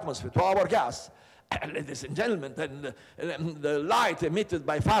our atmosphere, to our gas, ladies and gentlemen, then the light emitted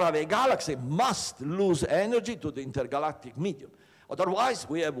by faraway galaxy must lose energy to the intergalactic medium. Otherwise,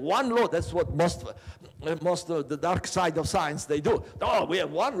 we have one law. That's what most of the dark side of science they do. Oh, we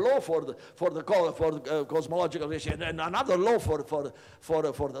have one law for the cosmological radiation and another law for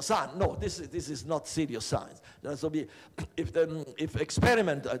the sun. No, this is not serious science. So if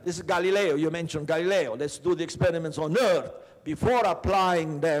experiment, this is Galileo. You mentioned Galileo. Let's do the experiments on Earth before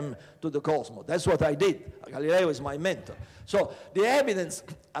applying them to the cosmos. That's what I did. Galileo is my mentor. So the evidence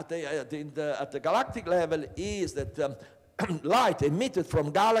at the galactic level is that light emitted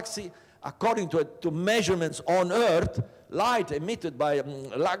from galaxy according to measurements on Earth, light emitted by a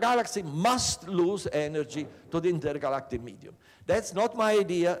galaxy must lose energy to the intergalactic medium. That's not my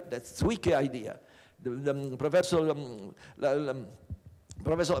idea, that's Zwicky idea.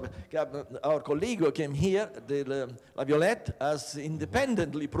 Professor, our colleague who came here, La Violette, has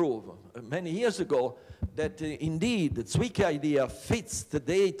independently proved many years ago that indeed the Zwicky idea fits the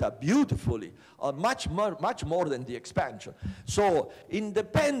data beautifully, much more than the expansion. So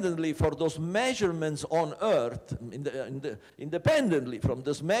independently for those measurements on Earth, independently from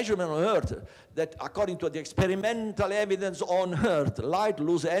this measurement on Earth, that according to the experimental evidence on Earth, light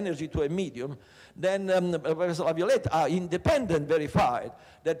loses energy to a medium, then Professor La Violette independent verified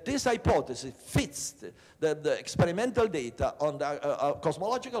that this hypothesis fits the experimental data on the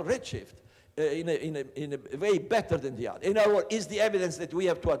cosmological redshift in a way better than the other. In other words, is the evidence that we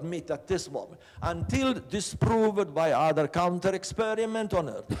have to admit at this moment, until disproved by other counter-experiment on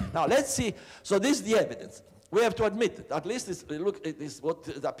Earth. Now let's see, so this is the evidence. We have to admit it, at least it is what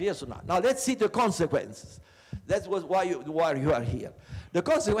it appears now. Now let's see the consequences. That's why you are here. The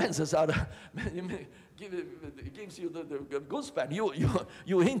consequences are, it gives you the goosepan.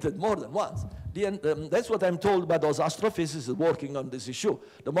 You hinted more than once. That's what I'm told by those astrophysicists working on this issue.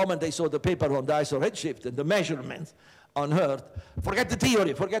 The moment they saw the paper on the ISO redshift and the measurements on Earth, forget the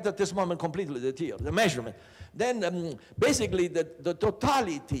theory, forget at this moment completely the theory, the measurement. Then basically the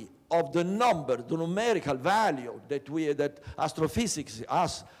totality of the number, the numerical value that astrophysics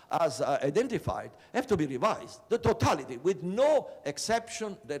has identified have to be revised. The totality, with no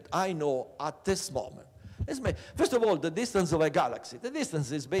exception that I know at this moment. First of all, the distance of a galaxy. The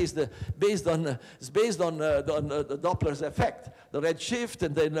distance is based on the Doppler's effect, the redshift,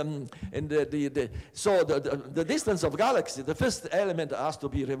 and then so the distance of galaxy. The first element has to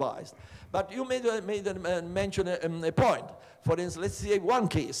be revised. But you mention a point. For instance, let's see one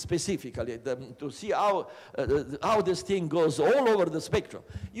case specifically to see how this thing goes all over the spectrum.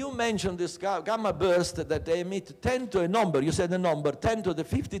 You mentioned this gamma burst that they emit 10 to a number. You said a number 10 to the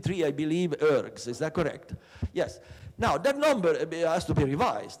 53, I believe, ergs. Is that correct? Yes. Now that number has to be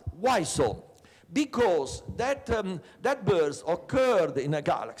revised. Why so? Because that burst occurred in a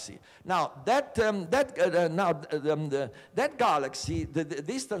galaxy. Now that galaxy, the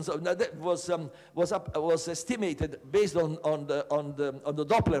distance of that was estimated based on the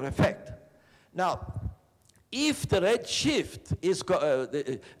Doppler effect. Now, if the redshift is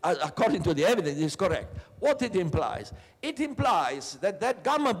according to the evidence is correct, what it implies? It implies that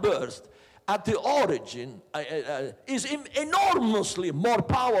gamma burst at the origin is enormously more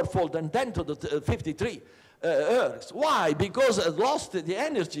powerful than 10 to the 53 ergs. Why? Because it lost the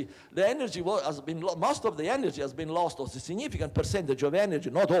energy. The energy has been most of the energy has been lost, or a significant percentage of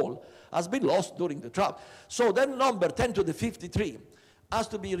energy, not all, has been lost during the travel. So that number 10 to the 53 has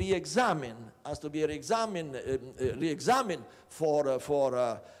to be re-examined. Once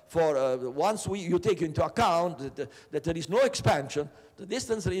you take into account that there is no expansion. The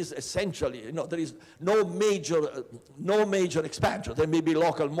distance is essentially, there is no major expansion. There may be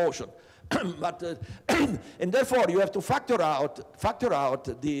local motion, but and therefore you have to factor out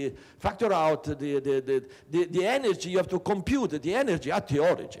the energy. You have to compute the energy at the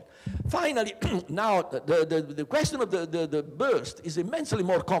origin. Finally, now the question of the burst is immensely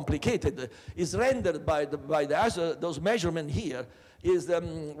more complicated. Is rendered by those measurements here. Is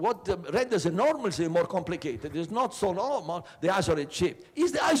what renders enormously more complicated. It's not so normal, the ISO redshift.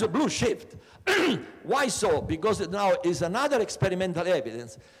 It's the ISO blue shift. Why so? Because now is another experimental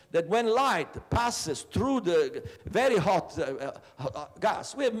evidence that when light passes through the very hot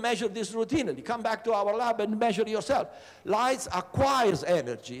gas, we have measured this routinely. Come back to our lab and measure yourself. Light acquires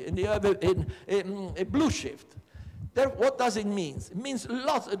energy, and you have a blue shift. What does it mean? It means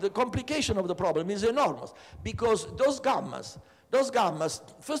the complication of the problem is enormous, because those gammas,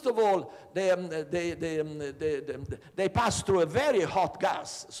 first of all, they pass through a very hot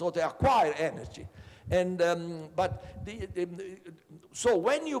gas, so they acquire energy. And so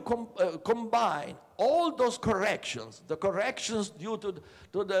when you combine all those corrections, the corrections due to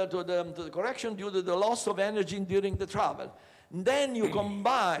the correction due to the loss of energy during the travel, then you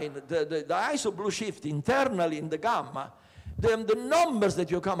combine the ISO blue shift internally in the gamma. The numbers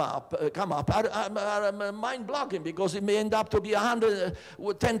that you come up are mind-blowing, because it may end up to be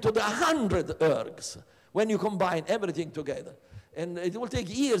 10 to the 100 ergs when you combine everything together. And it will take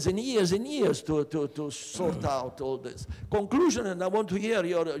years and years and years to sort out all this. Conclusion, and I want to hear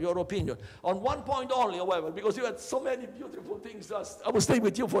your opinion. On one point only, however, because you had so many beautiful things, I will stay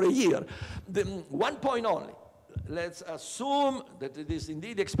with you for a year. One point only. let's assume that it is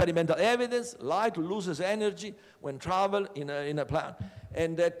indeed experimental evidence. Light loses energy when travel in a plane.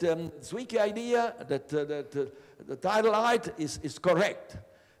 And that Zwicky idea that the tidal light is correct.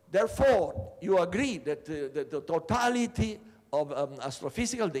 Therefore, you agree that the totality of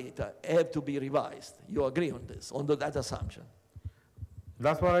astrophysical data have to be revised. You agree on this, on that assumption?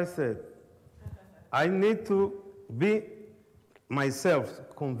 That's what I said. I need to be myself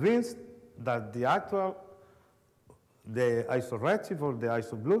convinced that the isoredshift or the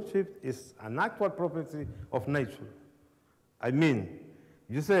isoblue shift is an actual property of nature. I mean,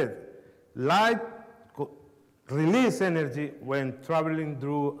 you said light release energy when traveling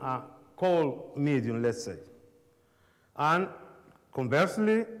through a cold medium, let's say. And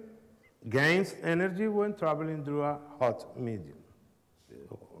conversely, gains energy when traveling through a hot medium.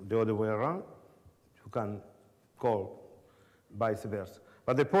 The other way around, you can call vice versa.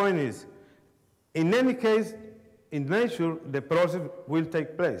 But the point is, in any case, in nature, the process will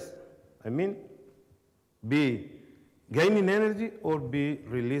take place. I mean, be gaining energy or be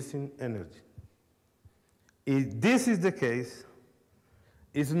releasing energy. If this is the case,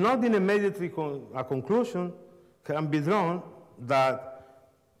 it's not immediately a conclusion can be drawn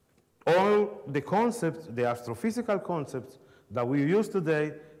that all the concepts, the astrophysical concepts that we use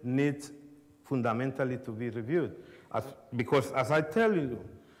today need fundamentally to be reviewed. Because as I tell you,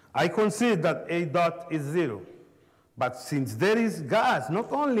 I concede that A dot is 0. But since there is gas,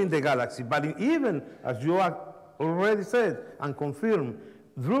 not only in the galaxy, but even, as you have already said and confirmed,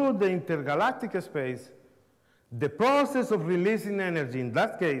 through the intergalactic space, the process of releasing energy in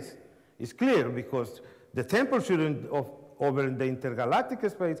that case is clear because the temperature over the intergalactic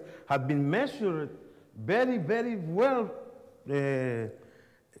space had been measured very, very well, let's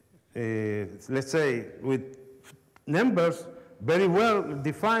say, with numbers very well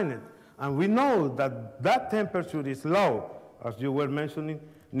defined. And we know that that temperature is low, as you were mentioning,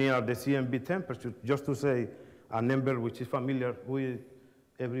 near the CMB temperature, just to say a number which is familiar with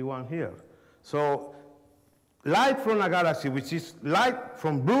everyone here. So light from a galaxy, which is light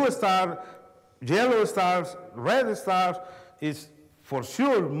from blue stars, yellow stars, red stars, is for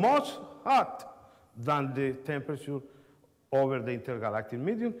sure much hot than the temperature over the intergalactic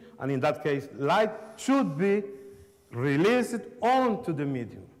medium. And in that case, light should be released onto the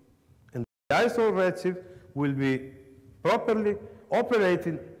medium. And the isoredshift will be properly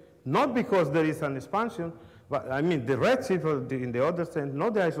operating, not because there is an expansion, but I mean the redshift in the other sense,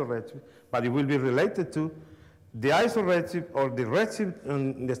 not the isoredshift, but it will be related to the isoredshift or the redshift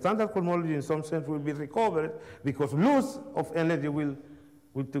in the standard cosmology in some sense will be recovered because loss of energy will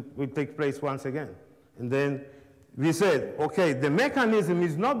take place once again. And then we said, okay, the mechanism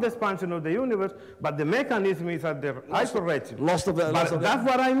is not the expansion of the universe, but the mechanism is at the isoredshift. That's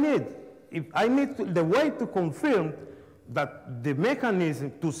what I need. If I need the way to confirm that the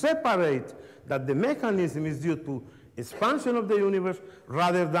mechanism, to separate that the mechanism is due to expansion of the universe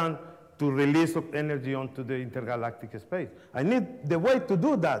rather than to release of energy onto the intergalactic space. I need the way to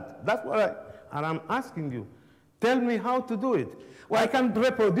do that. That's what I'm asking you. Tell me how to do it. Well, I can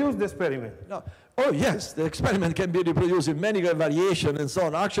reproduce the experiment. No. Oh, yes, the experiment can be reproduced in many variations and so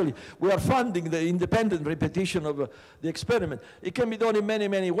on. Actually, we are funding the independent repetition of the experiment. It can be done in many,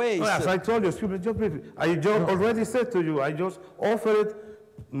 many ways. Well, as I told you, excuse me, just briefly, I just already said to you, I just offered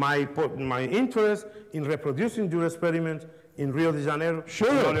my interest in reproducing your experiment in Rio de Janeiro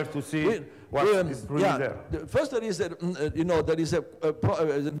in order to see what is really there. First, there is there is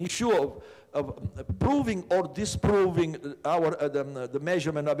an issue of proving or disproving the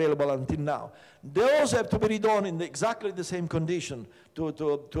measurement available until now. Those have to be redone in exactly the same condition to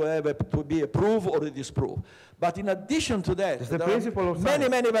be a prove or a disprove. But in addition to that, there are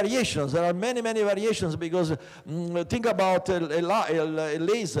many variations. There are many variations because think about a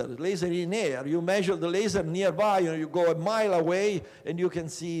laser in air. You measure the laser nearby, you go a mile away, and you can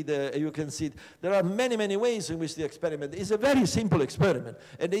see it. There are many ways in which the experiment is a very simple experiment,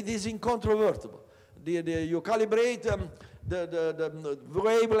 and it is incontrovertible. You calibrate the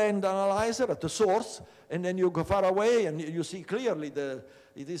wavelength analyzer at the source, and then you go far away, and you see clearly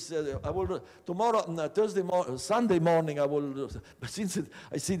it is. I will tomorrow, Sunday morning. I will, but since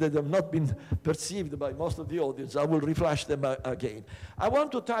I see that they've not been perceived by most of the audience, I will reflash them again. I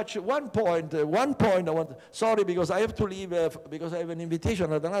want to touch one point. Sorry, because I have to leave because I have an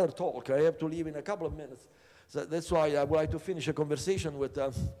invitation at another talk. I have to leave in a couple of minutes. So that's why I would like to finish a conversation with.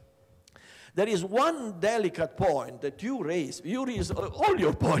 There is one delicate point that you raised. You raised all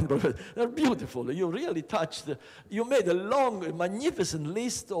your points, but they're beautiful. You really touched, you made a long, magnificent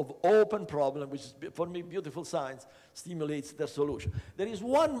list of open problems, which is, for me, beautiful science stimulates their solution. There is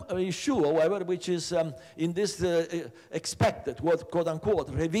one issue, however, which is in this expected, quote-unquote,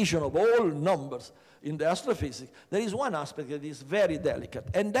 revision of all numbers in the astrophysics. There is one aspect that is very delicate,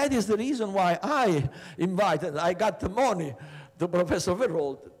 and that is the reason why I got the money to Professor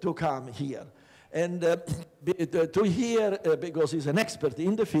Verrold to come here. And to hear, because he's an expert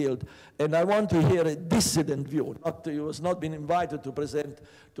in the field, and I want to hear a dissident view. He has not been invited to present,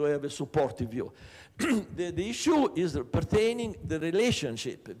 to have a supportive view. The issue is pertaining the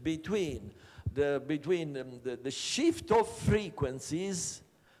relationship between the shift of frequencies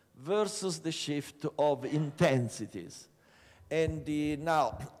versus the shift of intensities. And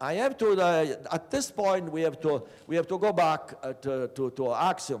now I have to, at this point, we have to go back to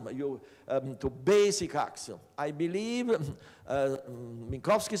axiom, to basic axiom. I believe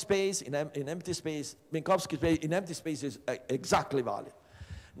Minkowski space in empty space, Minkowski space in empty space is exactly valid.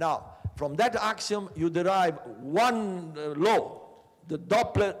 Now, from that axiom, you derive one law, the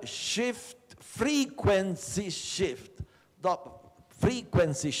Doppler shift, frequency shift,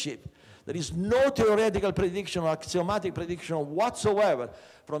 frequency shift. There is no theoretical prediction or axiomatic prediction whatsoever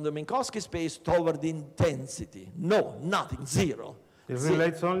from the Minkowski space toward the intensity. No, nothing, zero. It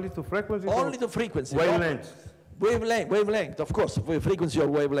relates only to frequency? Only to frequency. Wavelength. Wavelength, of course. Frequency or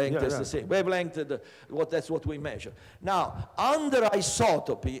wavelength is yeah. the same. Wavelength, that's what we measure. Now, under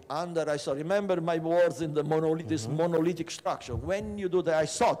isotopy, remember my words in the monolithic structure. When you do the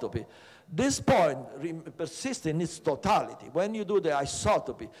isotopy, this point persists in its totality. When you do the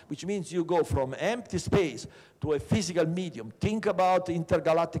isotopy, which means you go from empty space to a physical medium, think about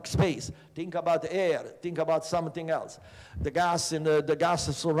intergalactic space, think about air, think about something else, the gas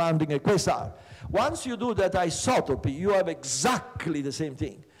surrounding a quasar. Once you do that isotopy, you have exactly the same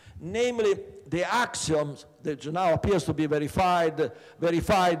thing. Namely, the axioms that now appears to be verified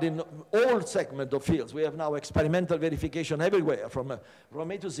in all segments of fields. We have now experimental verification everywhere from A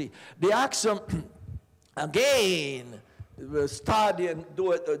to Z. The axiom, again, study and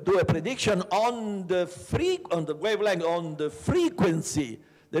do a prediction on the wavelength, on the frequency.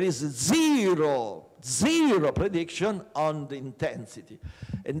 There is zero prediction on the intensity.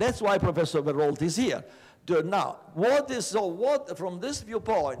 And that's why Professor Verrold is here. Now, from this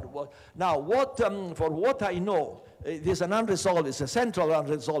viewpoint, for what I know, it is it's a central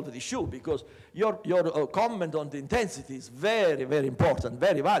unresolved issue, because your comment on the intensity is very, very important,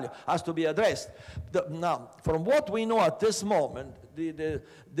 very valuable, has to be addressed. Now, from what we know at this moment, the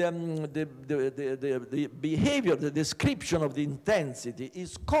behavior, the description of the intensity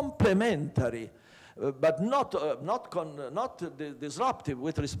is complementary, but not disruptive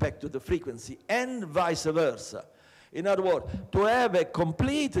with respect to the frequency, and vice versa. In other words, to have a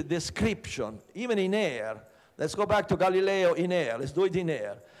complete description, even in air, let's go back to Galileo in air, let's do it in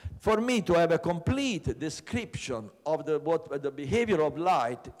air. For me to have a complete description of the behavior of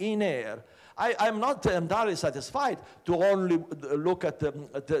light in air, I'm not entirely satisfied to only look at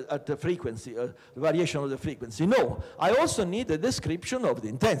the frequency, variation of the frequency. No, I also need a description of the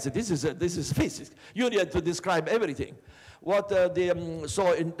intensity. This is physics. You need to describe everything.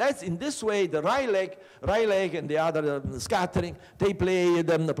 So in this way, the Rayleigh and the other scattering, they played.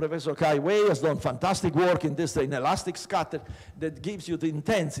 Professor Kai Wei has done fantastic work in this, in elastic scatter, that gives you the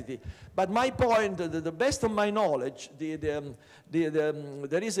intensity. But my point, the best of my knowledge, there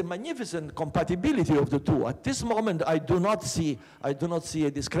is a magnificent compatibility of the two. At this moment, I do not see a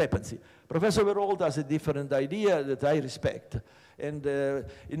discrepancy. Professor Verrold has a different idea that I respect. And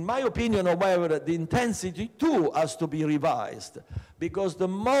in my opinion, however, the intensity too has to be revised, because the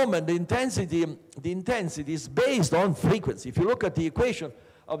moment the intensity is based on frequency. If you look at the equation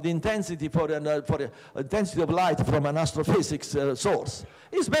of the intensity for intensity of light from an astrophysics source,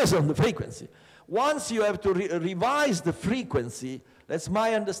 it's based on the frequency. Once you have to revise the frequency, that's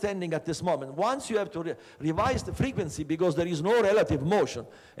my understanding at this moment. Once you have to revise the frequency, because there is no relative motion,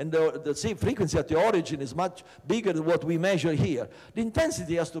 and the same frequency at the origin is much bigger than what we measure here, the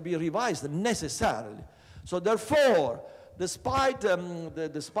intensity has to be revised necessarily. So therefore, despite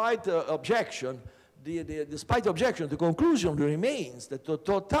objection, the conclusion remains that the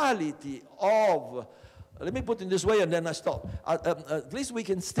totality of, let me put it this way and then I stop. At least we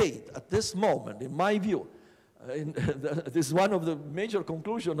can state at this moment, in my view, this is one of the major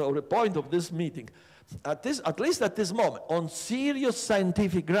conclusions or the point of this meeting. At least at this moment, on serious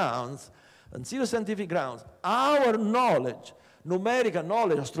scientific grounds, our knowledge, numerical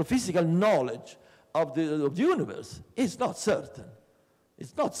knowledge, astrophysical knowledge of the universe is not certain.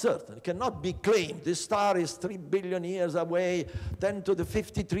 It's not certain. It cannot be claimed. This star is 3 billion years away, 10 to the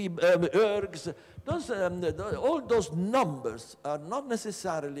 53 ergs. All those numbers are not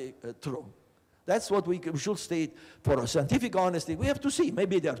necessarily true. That's what we should state for scientific honesty. We have to see.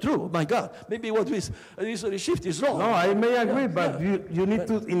 Maybe they are true. Oh my God. Maybe what this shift is wrong. No, I may agree, but you need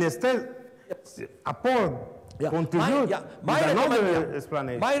to instead contribute with another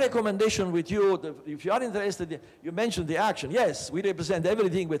explanation. My recommendation with you, if you are interested, you mentioned the action. Yes, we represent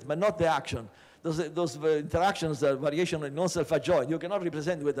everything but not the action. Those interactions, variation in non-self adjoint, you cannot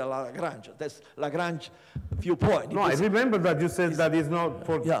represent with the Lagrange. That's Lagrange viewpoint. No, I remember that you said that it's not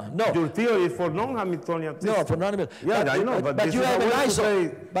for your theory, is for non-Hamiltonian systems. No, for non-Hamiltonian. Yeah, I know, but you have an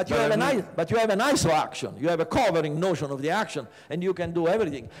ISO. But you have an ISO action. You have a covering notion of the action, and you can do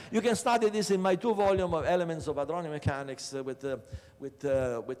everything. You can study this in my 2-volume of Elements of Hadronic Mechanics with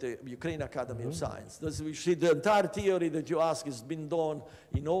the Ukraine Academy of Science. You see, the entire theory that you ask has been done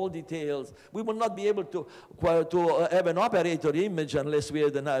in all details. We will not be able to have an operator image unless we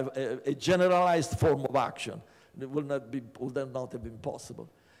had a generalized form of action. It will not have been possible.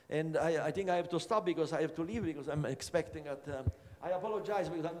 And I think I have to stop because I have to leave because I'm expecting at. I apologize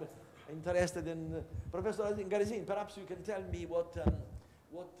because I'm interested in Professor Garizin. Perhaps you can tell me what the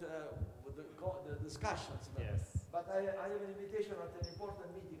discussions. Yes. But I have an invitation at an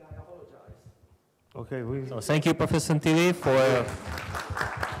important meeting. I apologize. Okay. So thank you, Professor Santilli,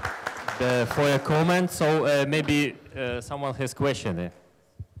 for your comment. So maybe someone has a question there.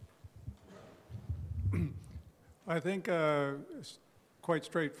 I think it's quite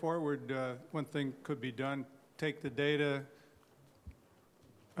straightforward. One thing could be done: take the data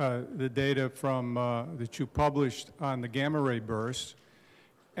from that you published on the gamma ray burst,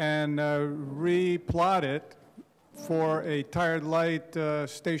 and replot it for a tired light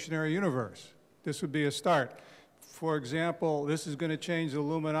stationary universe. This would be a start. For example, this is going to change the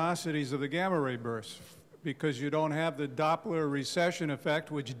luminosities of the gamma ray bursts because you don't have the Doppler recession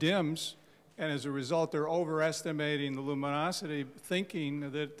effect, which dims, and as a result, they're overestimating the luminosity,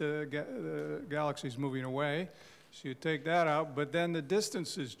 thinking that the galaxy is moving away. So you take that out, but then the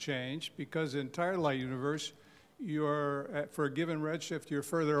distances change because in tired light universe, for a given redshift, you're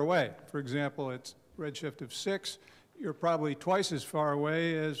further away. For example, it's redshift of 6. You're probably twice as far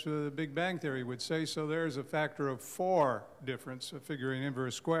away as the Big Bang Theory would say, so there's a factor of 4 difference, figuring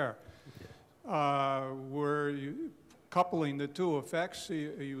inverse square. Where coupling the two effects,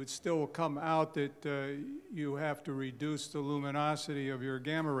 you would still come out that you have to reduce the luminosity of your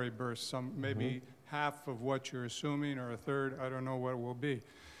gamma ray burst, maybe half of what you're assuming or a third, I don't know what it will be.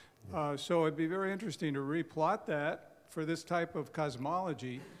 So it'd be very interesting to replot that for this type of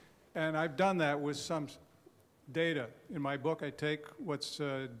cosmology, and I've done that with some data. In my book, I take what's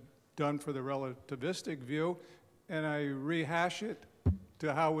done for the relativistic view, and I rehash it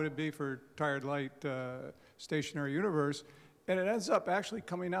to how would it be for tired light stationary universe, and it ends up actually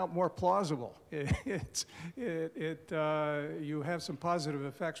coming out more plausible. You have some positive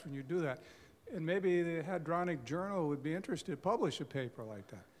effects when you do that. And maybe the Hadronic Journal would be interested to publish a paper like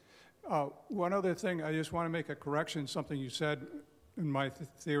that. One other thing, I just want to make a correction, something you said in my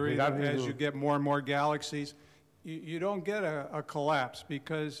theory, as you get more and more galaxies, you don't get a collapse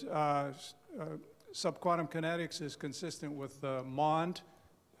because subquantum kinetics is consistent with Mond,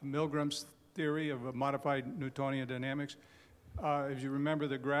 Milgram's theory of a modified Newtonian dynamics. If you remember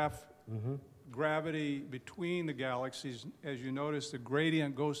the graph, gravity between the galaxies, as you notice, the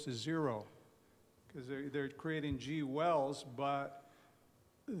gradient goes to 0 because they're creating G wells, but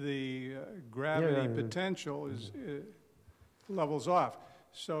the gravity potential is levels off.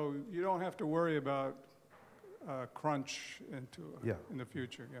 So you don't have to worry about crunch in the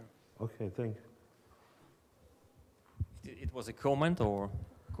future. Yeah. Okay, thank you. It was a comment or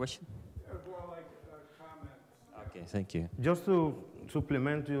question? More like a comment. Okay, thank you. Just to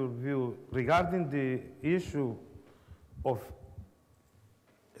supplement your view regarding the issue of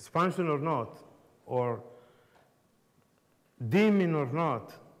expansion or not, or dimming or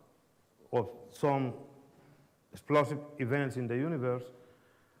not of some explosive events in the universe,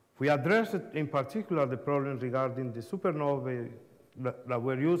 we addressed in particular the problem regarding the supernovae that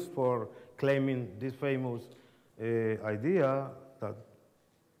were used for claiming this famous idea that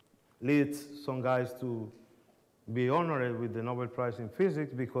leads some guys to be honored with the Nobel Prize in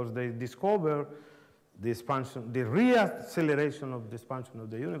Physics because they discover the expansion, the reacceleration of the expansion of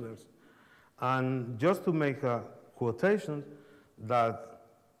the universe. And just to make a quotation, that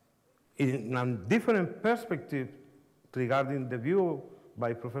in a different perspective regarding the view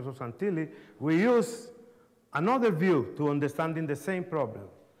by Professor Santilli, we use another view to understanding the same problem.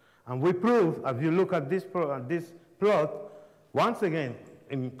 And we prove, if you look at this plot, once again,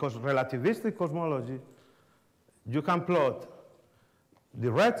 because relativistic cosmology, you can plot the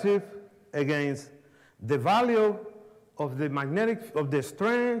redshift against the value of the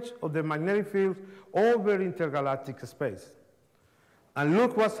strength of the magnetic field over intergalactic space. And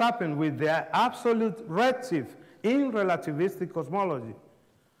look what's happened with the absolute redshift in relativistic cosmology.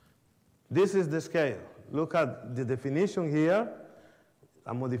 This is the scale. Look at the definition here,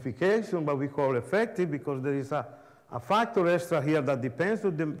 a modification, what we call effective, because there is a factor extra here that depends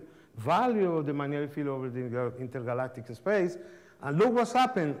on the value of the magnetic field over the intergalactic space. And look what's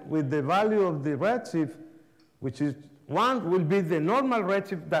happened with the value of the redshift, which is 1 will be the normal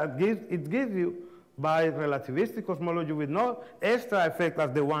redshift that it gives you by relativistic cosmology with no extra effect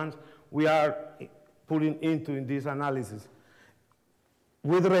as the ones we are putting into in this analysis.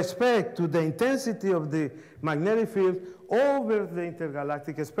 With respect to the intensity of the magnetic field over the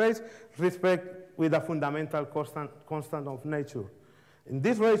intergalactic space, respect with a fundamental constant of nature. And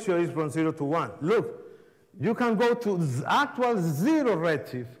this ratio is from 0 to 1. Look, you can go to actual 0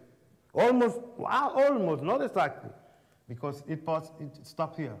 redshift, almost, not exactly, because it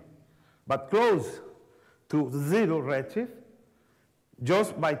stops here, but close to 0 redshift,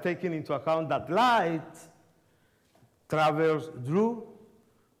 just by taking into account that light travels through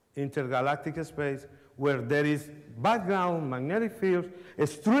intergalactic space where there is background magnetic fields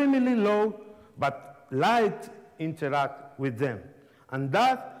extremely low, but light interact with them. And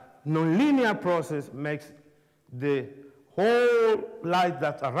that nonlinear process makes the whole light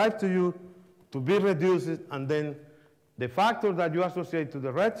that arrives to you to be reduced, and then the factor that you associate to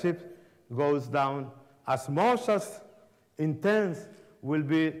the redshift goes down as much as intense will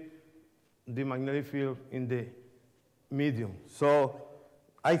be the magnetic field in the medium. So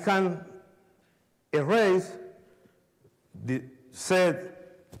I can erase the said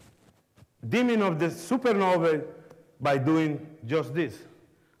dimming of the supernovae by doing just this.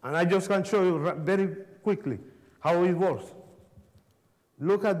 And I just can show you very quickly how it works.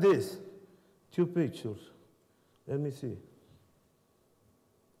 Look at this, 2 pictures. Let me see.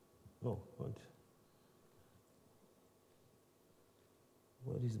 No,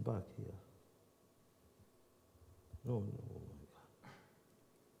 what is back here? No, oh my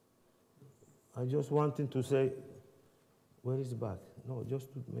God. I just wanted to say, where is back? No,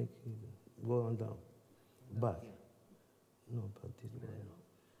 just to make it go on down. Back. No, but this way.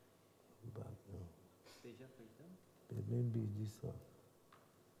 Back, no. Maybe this one.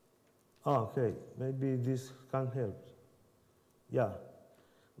 Oh, okay, maybe this can help. Yeah.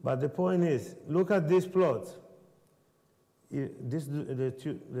 But the point is, look at these plots.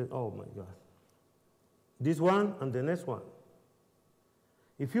 Oh my God. This one and the next one.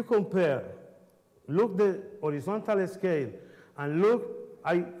 If you compare, look the horizontal scale, and look,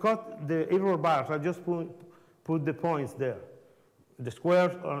 I cut the error bars, I just put the points there, the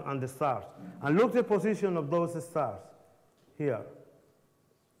squares and the stars. And look the position of those stars here.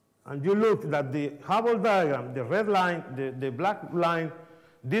 And you look that the Hubble diagram, the red line, the black line,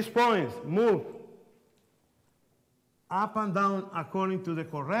 these points move up and down according to the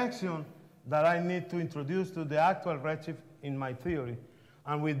correction that I need to introduce to the actual redshift in my theory.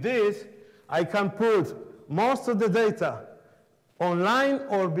 And with this, I can put most of the data on line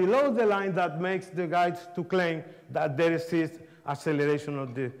or below the line that makes the guides to claim that there exists acceleration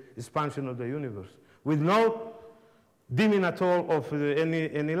of the expansion of the universe, with no dimming at all of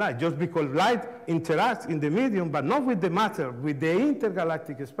any light, just because light interacts in the medium, but not with the matter, with the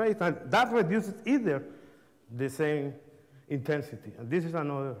intergalactic space, and that reduces either the same intensity. And this is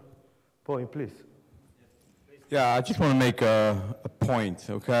another point, please. Yeah, I just want to make a point,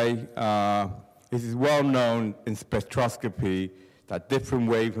 okay? It is well known in spectroscopy that different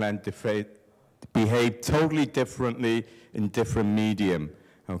wavelengths behave totally differently in different medium,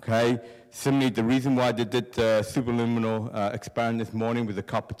 okay? Similarly, the reason why they did the superluminal experiment this morning with the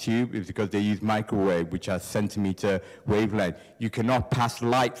copper tube is because they use microwave, which has centimeter wavelength. You cannot pass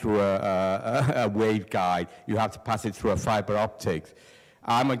light through a waveguide. You have to pass it through a fiber optics.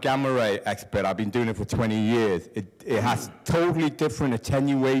 I'm a gamma ray expert. I've been doing it for 20 years. It has totally different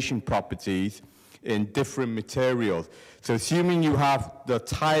attenuation properties in different materials. So assuming you have the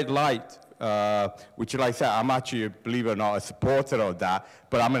tight light, which, like I said, I'm actually, believe it or not, a supporter of that,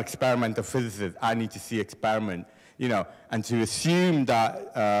 but I'm an experimental physicist. I need to see experiment, you know, and to assume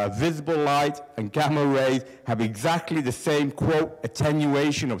that visible light and gamma rays have exactly the same, quote,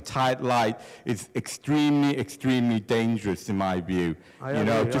 attenuation of tight light is extremely, extremely dangerous in my view,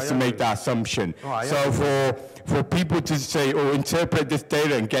 just to make that assumption. So for people to say, oh, interpret this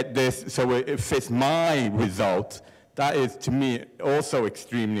data and get this so it fits my result, that is, to me, also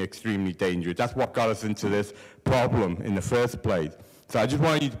extremely, extremely dangerous. That's what got us into this problem in the first place. So I just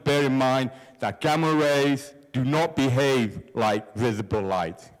want you to bear in mind that gamma rays do not behave like visible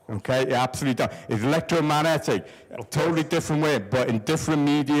light. Okay, it absolutely does. It's electromagnetic, a totally different way, but in different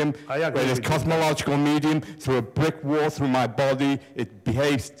medium, where there's cosmological medium, through a brick wall, through my body, it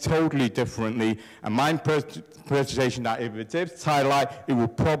behaves totally differently. And my interpretation that if it is high light, it will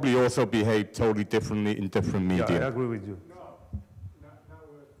probably also behave totally differently in different medium. Yeah, I agree with you. No,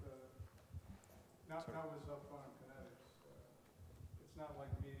 not with subquantum kinetics. It's not like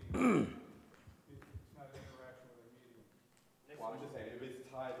medium. It's not an interaction with a medium. Well, I'm just saying, if it's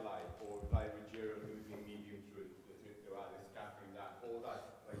tide light or like Ruggiero losing medium through scattering that, all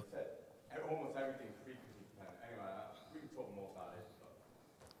that, like you said, almost everything's frequency dependent. Anyway, we can talk more about it.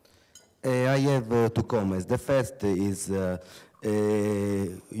 I have two comments. The first is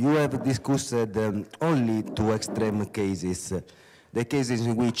you have discussed only two extreme cases. The cases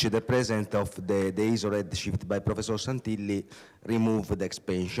in which the presence of the ISO redshift by Professor Santilli remove the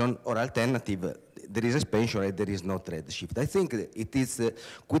expansion, or alternative, there is expansion and there is not redshift. I think it is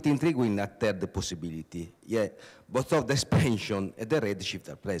quite intriguing a third possibility. Yeah, both of the expansion and the redshift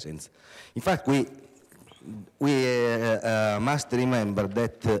are present. In fact, we must remember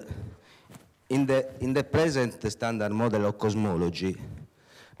that in the present standard model of cosmology,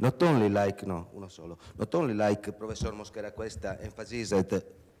 not only like Professor Mosquera Cuesta emphasized that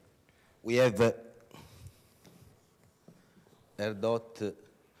we have R dot,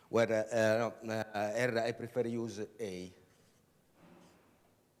 where R I prefer use A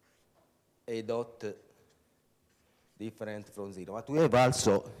dot different from 0, but we have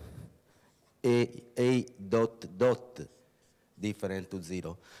also A dot different to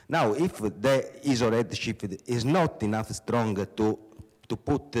 0. Now, if the ISO redshift is not enough strong to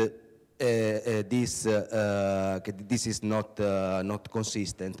put this is not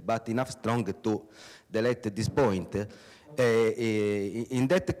consistent, but enough strong to delete this point, in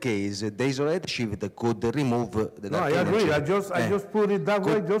that case, the ISO redshift could remove the No, I dark agree. energy. I just put it that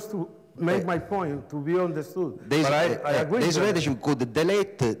way just to make my point, to be understood. But I agree. The with ISO that. redshift could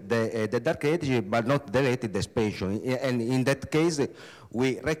delete the dark energy, but not delete the expansion. And in that case,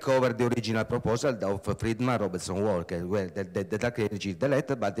 we recover the original proposal of Friedman-Robertson work, where the dark energy is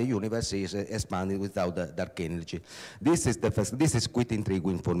deleted, but the universe is expanded without the dark energy. This is the first. This is quite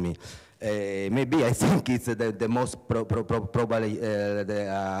intriguing for me. Maybe I think it's the most probably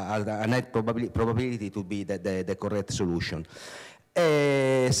a net probability to be the correct solution.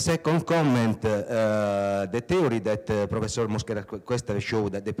 Second comment, the theory that Professor Mosquera Cuesta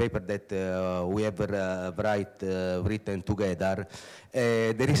showed, that the paper that we have written together,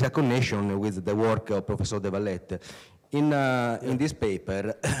 there is a connection with the work of Professor De Valette. In this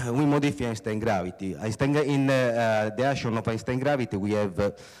paper, we modify Einstein gravity. In the action of Einstein gravity, we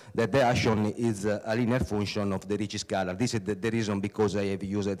have that the action is a linear function of the Ricci scalar. This is the reason because I have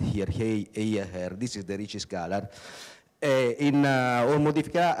used here A. This is the Ricci scalar. In our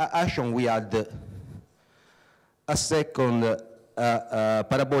modification action, we add a second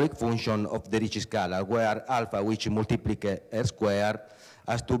parabolic function of the Ricci scalar, where alpha, which multiplies R squared,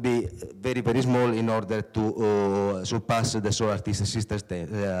 has to be very, very small in order to surpass the solar system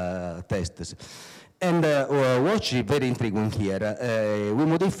tests. And what's very intriguing here, we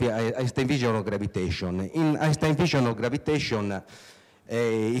modify Einstein vision of gravitation. In Einstein vision of gravitation,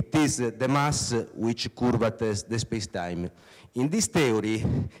 it is the mass which curvates the space-time. In this theory,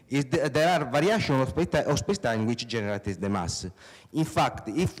 there are variations of space-time which generates the mass. In fact,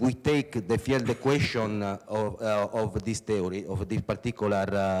 if we take the field equation of this theory, of this particular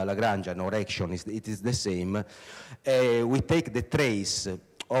Lagrangian or action, it is the same. We take the trace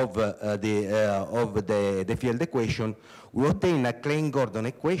of the field equation, we obtain a Klein-Gordon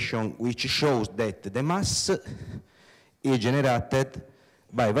equation which shows that the mass is generated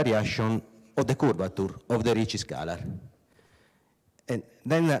by variation of the curvature of the Ricci scalar. And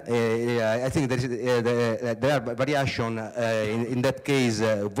then I think there are variation, in that case,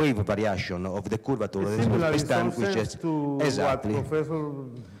 wave variation of the curvature of the space-time, which is exactly what Professor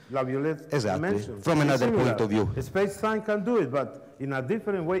Laviolette mentioned. From another point of view. Space-time can do it, but in a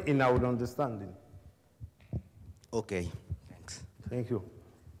different way in our understanding. Okay, thanks. Thank you.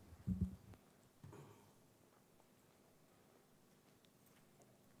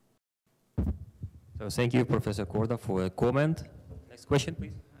 So thank you, Professor Korda, for a comment. Next question,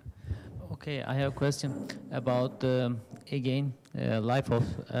 please. Okay, I have a question about, again, life of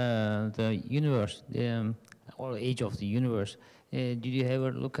the universe, or age of the universe. Did you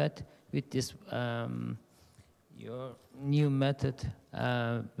ever look at with this, your new method,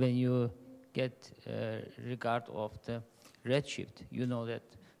 when you get regard of the redshift? You know that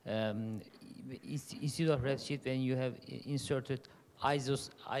instead of redshift, when you have inserted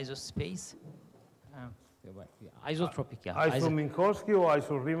isospace. Isotropic, yeah. Iso-Minkowski or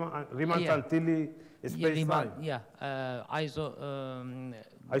Riemann-Santilli space-time?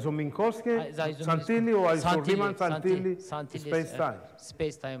 Iso-Minkowski, Santilli or Riemann-Santilli space-time?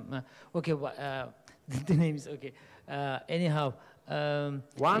 Space-time. Okay, the name is okay. Anyhow,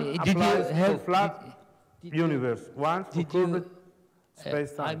 one applies to flat universe, one for curved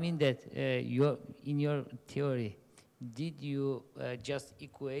space-time. I mean that in your theory, did you just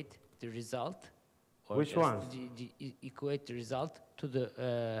equate the result? Or which one? Equate the result to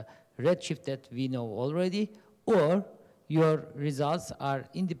the redshift that we know already, or your results are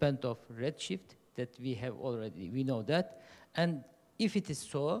independent of redshift that we have already, we know that. And if it is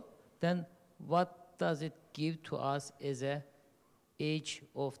so, then what does it give to us as a age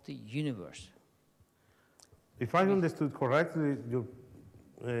of the universe? If I understood correctly, your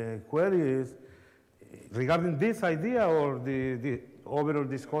query is regarding this idea or the overall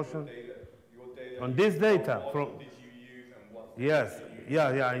discussion? On this data, from yes,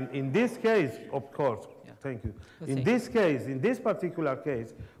 yeah. In this case, of course, yeah. Thank you. In this case, in this particular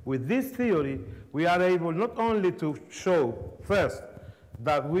case, with this theory, we are able not only to show first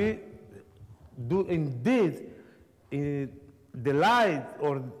that we do indeed the light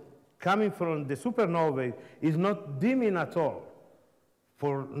or coming from the supernovae is not dimming at all,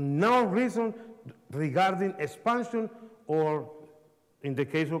 for no reason regarding expansion or, in the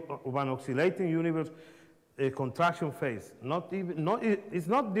case of an oscillating universe, a contraction phase. It's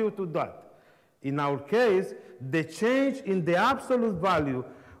not due to that. In our case, the change in the absolute value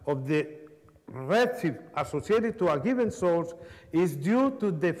of the redshift associated to a given source is due to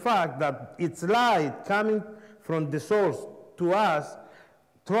the fact that its light coming from the source to us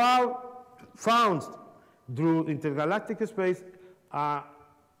found through intergalactic space a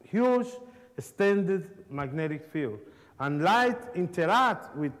huge extended magnetic field. And light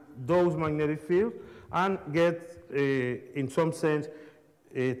interact with those magnetic fields and get, in some sense,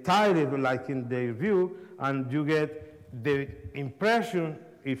 tired, like in their view, and you get the impression,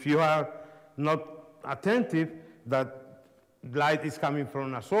 if you are not attentive, that light is coming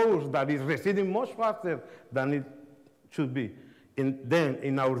from a source that is receding much faster than it should be. Then,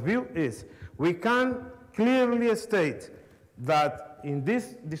 in our view, we can clearly state that in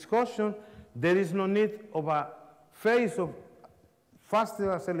this discussion, there is no need of a phase of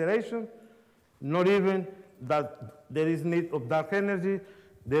faster acceleration, not even that there is need of dark energy,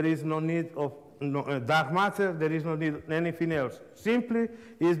 there is no need of dark matter, there is no need of anything else. Simply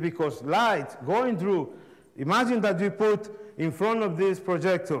is because light going through, imagine that you put in front of this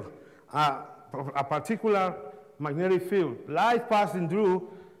projector a particular magnetic field, light passing through,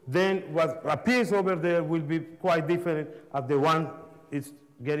 then what appears over there will be quite different at the one it's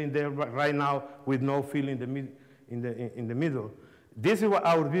getting there right now with no field in the middle. This is what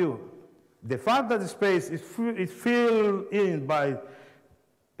our view. The fact that the space is filled in by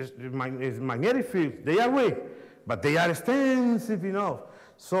magnetic fields, they are weak, but they are extensive enough.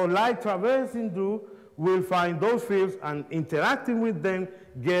 So light traversing through will find those fields and interacting with them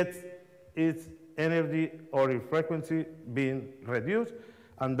gets its energy or its frequency being reduced.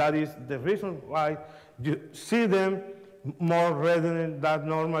 And that is the reason why you see them more resonant than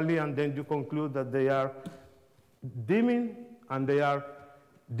normally, and then you conclude that they are dimming, and they are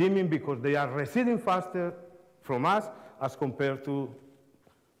dimming because they are receding faster from us as compared to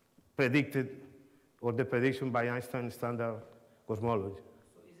predicted, or the prediction by Einstein's standard cosmology.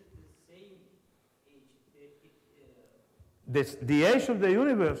 So is it the same age? The age of the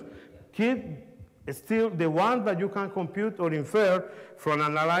universe keep still the one that you can compute or infer from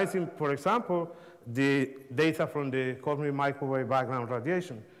analyzing, for example, the data from the cosmic microwave background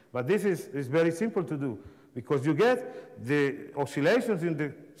radiation. But this is very simple to do, because you get the oscillations in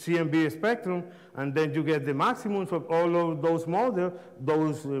the CMB spectrum, and then you get the maximums of all of those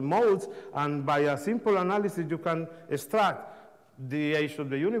modes, and by a simple analysis you can extract the age of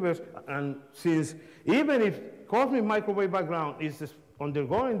the universe. And since even if cosmic microwave background is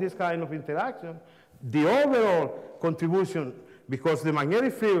undergoing this kind of interaction, the overall contribution, because the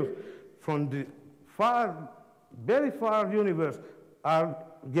magnetic field from the very far universe are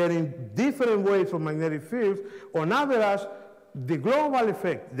getting different waves of magnetic fields, on average, the global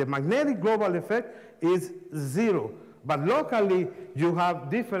effect, the magnetic global effect is zero. But locally, you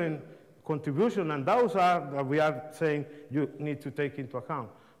have different contribution, and those are that we are saying you need to take into account,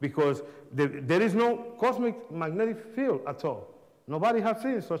 because there is no cosmic magnetic field at all. Nobody has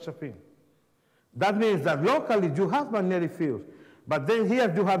seen such a thing. That means that locally you have magnetic fields, but then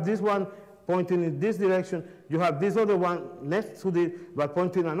here you have this one pointing in this direction, you have this other one next to but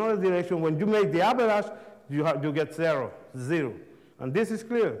pointing in another direction. When you make the average, you get zero. And this is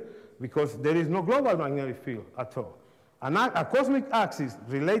clear, because there is no global magnetic field at all. A cosmic axis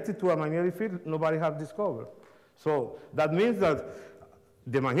related to a magnetic field, nobody has discovered. So that means that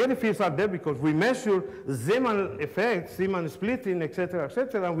the magnetic fields are there because we measure Zeeman effects, Zeeman splitting, et cetera,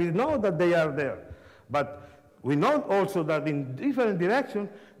 and we know that they are there. But we know also that in different directions,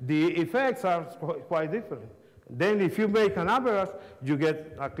 the effects are quite different. Then if you make an average, you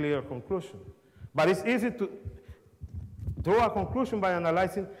get a clear conclusion. But it's easy to draw a conclusion by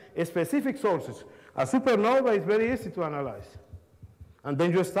analyzing specific sources. A supernova is very easy to analyze. And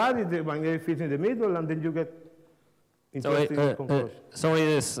then you study the magnetic field in the middle, and then you get interesting conclusions. So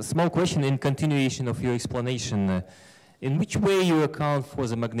a small question in continuation of your explanation. In which way you account for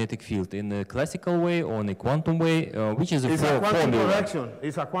the magnetic field? In a classical way or in a quantum way? Which is It's a quantum formula? correction.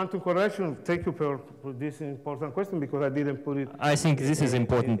 It's a quantum correction. Thank you for this important question, because I didn't put it. I think this is an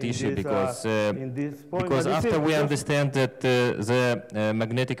important issue because after we understand that the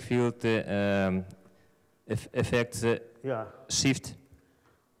magnetic field affects shift.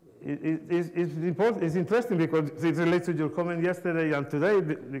 It's important. It's interesting because it relates to your comment yesterday and today,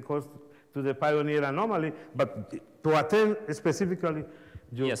 because to the pioneer anomaly. But to attend specifically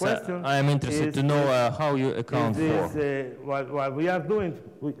your question, I am interested to know how you account for. What we are doing,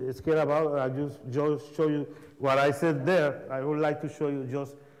 it's care about. I just show you what I said there. I would like to show you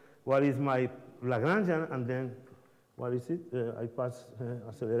just what is my Lagrangian, and then what is it? I pass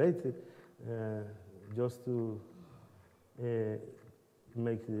accelerated just to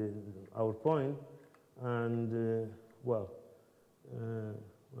make our point. And what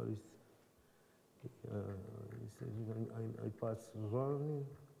is? I pass running.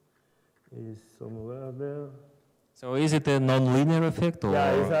 Is somewhere there. So is it a nonlinear effect? Or?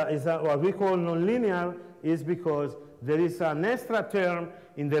 Yeah, it's what we call nonlinear is because there is an extra term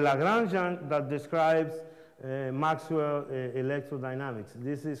in the Lagrangian that describes Maxwell electrodynamics.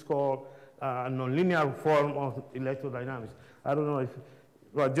 This is called a nonlinear form of electrodynamics. I don't know if,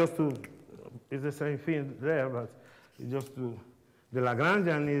 well, just to, it's the same thing there, but just to, the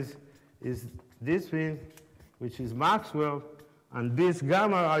Lagrangian is this thing, which is Maxwell, and this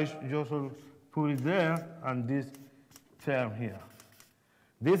gamma, I just put it there, and this term here.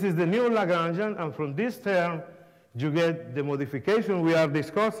 This is the new Lagrangian, and from this term, you get the modification we are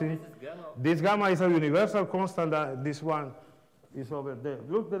discussing. This gamma is a universal constant, this one is over there.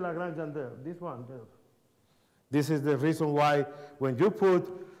 Look the Lagrangian there, this one there. This is the reason why when you put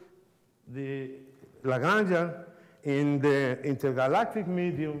the Lagrangian in the intergalactic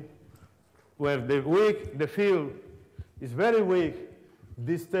medium, where the field is very weak,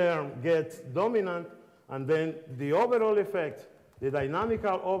 this term gets dominant, and then the overall effect, the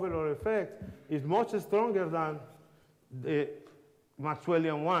dynamical overall effect, is much stronger than the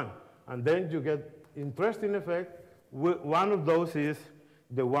Maxwellian one. And then you get interesting effect. One of those is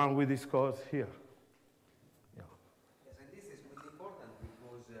the one we discussed here.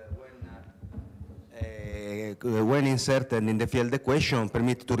 When inserted in the field equation,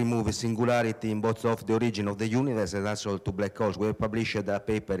 permit to remove a singularity in both of the origin of the universe and also to black holes. We have published a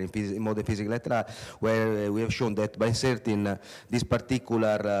paper in Modern Physics Lettera where we have shown that by inserting this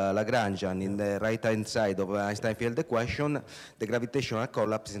particular Lagrangian in the right-hand side of Einstein field equation, the gravitational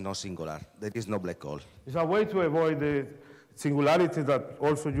collapse is not singular. There is no black hole. It's a way to avoid the singularity that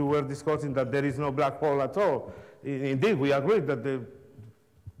also you were discussing, that there is no black hole at all. Indeed, we agree that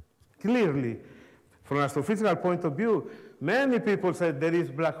clearly, from an astrophysical point of view, many people say there is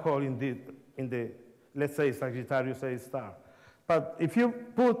black hole indeed in the, let's say, Sagittarius A star. But if you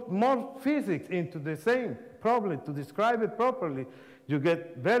put more physics into the same problem to describe it properly, you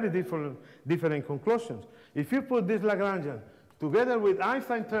get very different conclusions. If you put this Lagrangian together with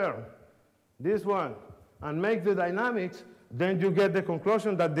Einstein term, this one, and make the dynamics, then you get the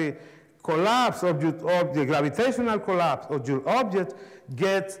conclusion that the collapse of the gravitational collapse of your object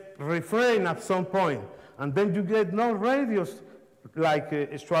gets refrained at some point, and then you get no radius like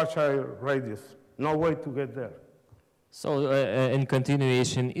a structure radius, no way to get there. So in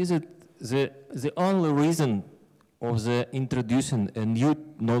continuation, is it the only reason of the introducing a new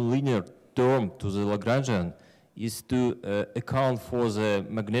nonlinear term to the Lagrangian is to account for the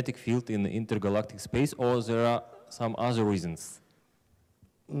magnetic field in the intergalactic space, or there are some other reasons?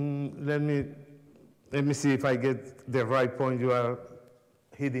 Let me see if I get the right point you are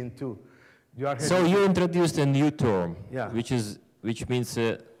hitting to. So you introduced a new term, yeah, which means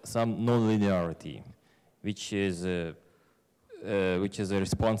some nonlinearity, which is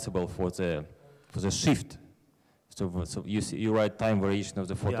responsible for the shift. So you write time variation of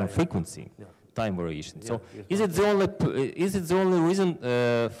the photon frequency. Yeah. time variation. Yeah, So it's is not it the only is it the only reason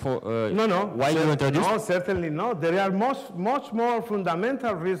for why you introduced? No, certainly not. There are much more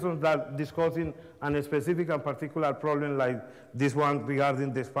fundamental reasons that discussing a specific and particular problem like this one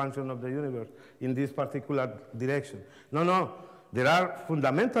regarding the expansion of the universe in this particular direction. No. There are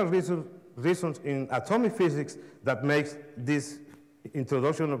fundamental reasons in atomic physics that makes this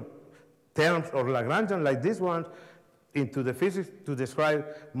introduction of terms or Lagrangian like this one into the physics to describe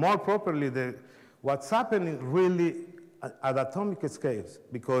more properly what's happening really at atomic scales.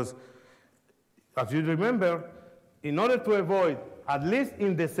 Because, as you remember, in order to avoid, at least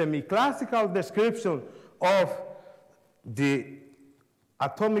in the semi-classical description of the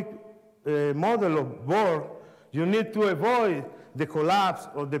atomic model of Bohr, you need to avoid the collapse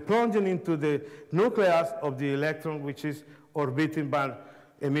or the plunging into the nucleus of the electron, which is orbiting but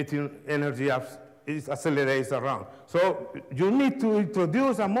emitting energy as it accelerates around. So you need to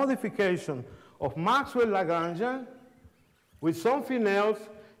introduce a modification of Maxwell Lagrangian with something else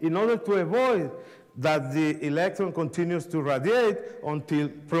in order to avoid that the electron continues to radiate until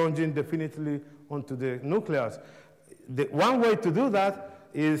plunging definitely onto the nucleus. One way to do that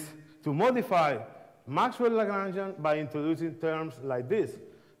is to modify Maxwell Lagrangian by introducing terms like this,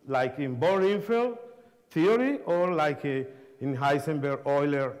 like in Bohr-Infeld theory or like in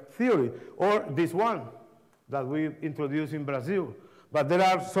Heisenberg-Euler theory, or this one that we introduced in Brazil. But there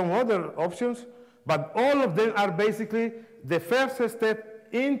are some other options, but all of them are basically the first step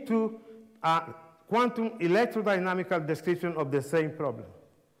into a quantum electrodynamical description of the same problem.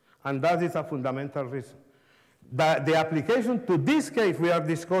 And that is a fundamental reason. The application to this case we are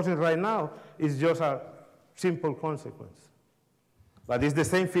discussing right now is just a simple consequence. But it's the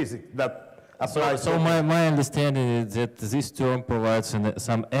same physics that applies. So my understanding is that this term provides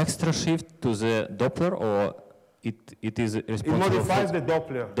some extra shift to the Doppler, or it is responsible. It modifies the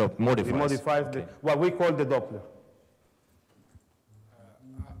Doppler. It modifies okay. What we call the Doppler.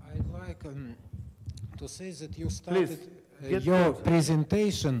 I'd like to say that you started your closer.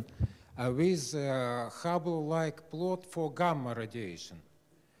 presentation with Hubble-like plot for gamma radiation.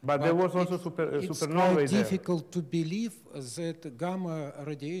 But there was also supernovae It's quite difficult to believe that gamma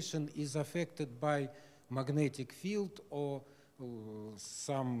radiation is affected by magnetic field or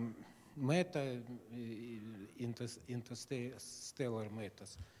some matter, interstellar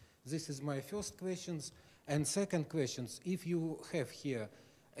matters. This is my first questions. And second questions, if you have here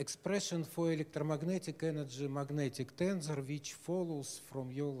expression for electromagnetic energy magnetic tensor which follows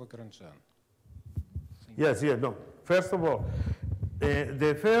from your Lagrangian. Yes, no. First of all,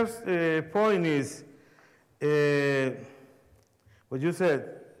 the first point is what you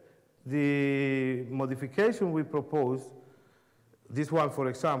said, the modification we propose, this one, for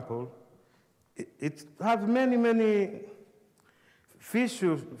example, it has many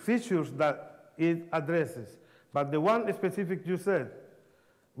features that it addresses. But the one specific you said,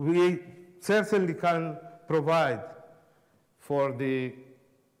 we certainly can provide for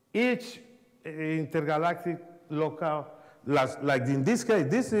each intergalactic local, like in this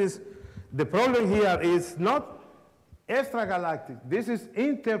case, the problem here is not extragalactic. This is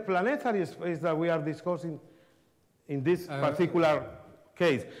interplanetary space that we are discussing in this particular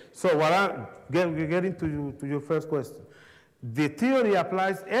case. So what I'm getting to your first question. The theory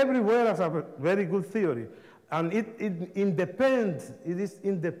applies everywhere as a very good theory. And it is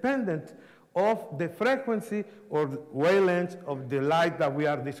independent of the frequency or the wavelength of the light that we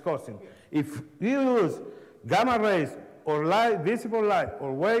are discussing. If you use gamma rays or light, visible light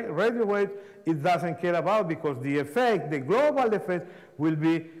or radio waves, it doesn't care about because the effect, the global effect, will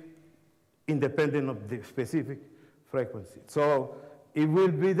be independent of the specific frequency. So it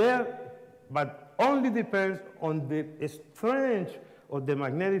will be there, but only depends on the strength of the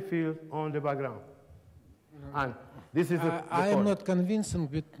magnetic field on the background. And this is I am not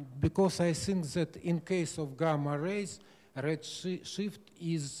convincing because I think that in case of gamma rays, redshift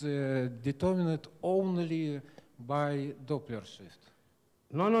is determined only by Doppler shift.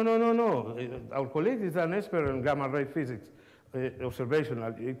 No. Our colleague is an expert in gamma ray physics,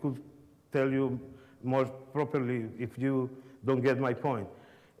 observational. He could tell you more properly if you don't get my point.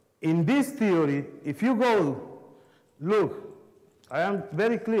 In this theory, if you go, look, I am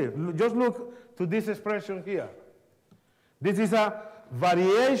very clear. Just look to this expression here. This is a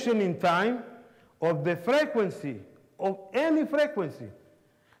variation in time of the frequency, of any frequency.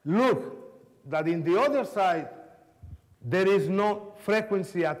 Look, that in the other side, there is no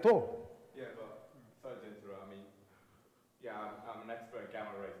frequency at all. Yeah, but sorry to interrupt. I mean, yeah, I'm an expert in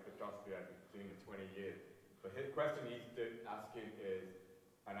gamma ray spectroscopy. I've been doing it 20 years. But his question he's asking is,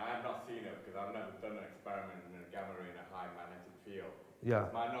 and I have not seen it because I've never done an experiment in a gamma ray in a high magnetic field. Yeah.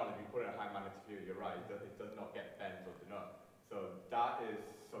 To my knowledge, you put it in a high magnetic field, you're right, it does not get bent or done up. So that is,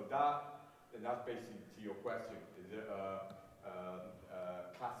 and that's basically to your question, is it a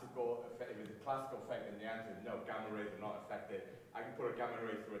classical effect? If it's a classical effect, then the answer is no, gamma rays are not affected. I can put a gamma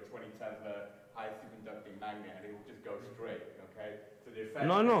ray through a 20 Tesla high superconducting magnet and it will just go straight, okay? So the effect...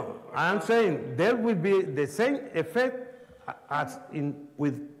 No, I'm saying there will be the same effect as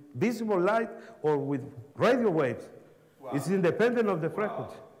with visible light or with radio waves. Well, it's independent of the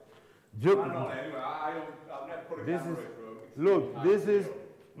frequency. Well, anyway, I'll never put a gamma ray through. Look, this is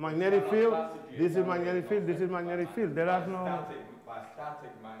magnetic field, this is magnetic field, this is magnetic field. There are no... By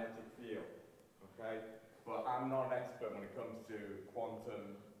static magnetic field, okay? But I'm not an expert when it comes to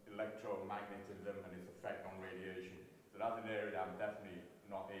quantum electromagnetism and its effect on radiation. So that's an area that I'm definitely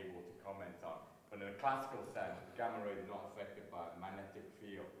not able to comment on. But in a classical sense, gamma ray is not affected by magnetic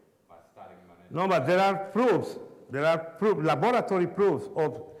field, by static magnetic field. No, but there are proofs. There are laboratory proofs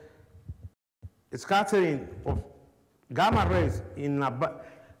of scattering of gamma rays in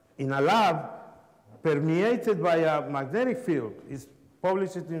a lab permeated by a magnetic field. It's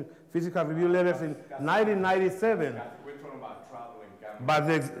published in Physical Review Letters in 1997. We're talking about traveling gamma.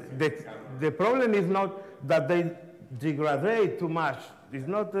 But the problem is not that they degrade too much. It's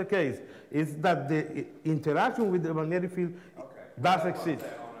not the case. It's that the interaction with the magnetic field does exist.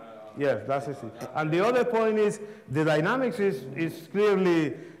 Yes, does exist. And the other point is the dynamics is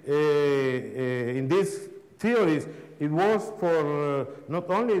clearly in these theories. It was for not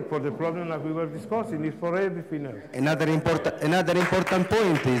only for the problem that we were discussing, it's for everything else. Another important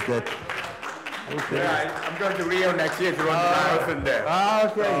point is that. Okay. Yeah, I'm going to Rio next year to run the marathon there.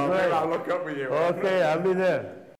 Okay, great. I'll look up with you. Okay, I'll be there.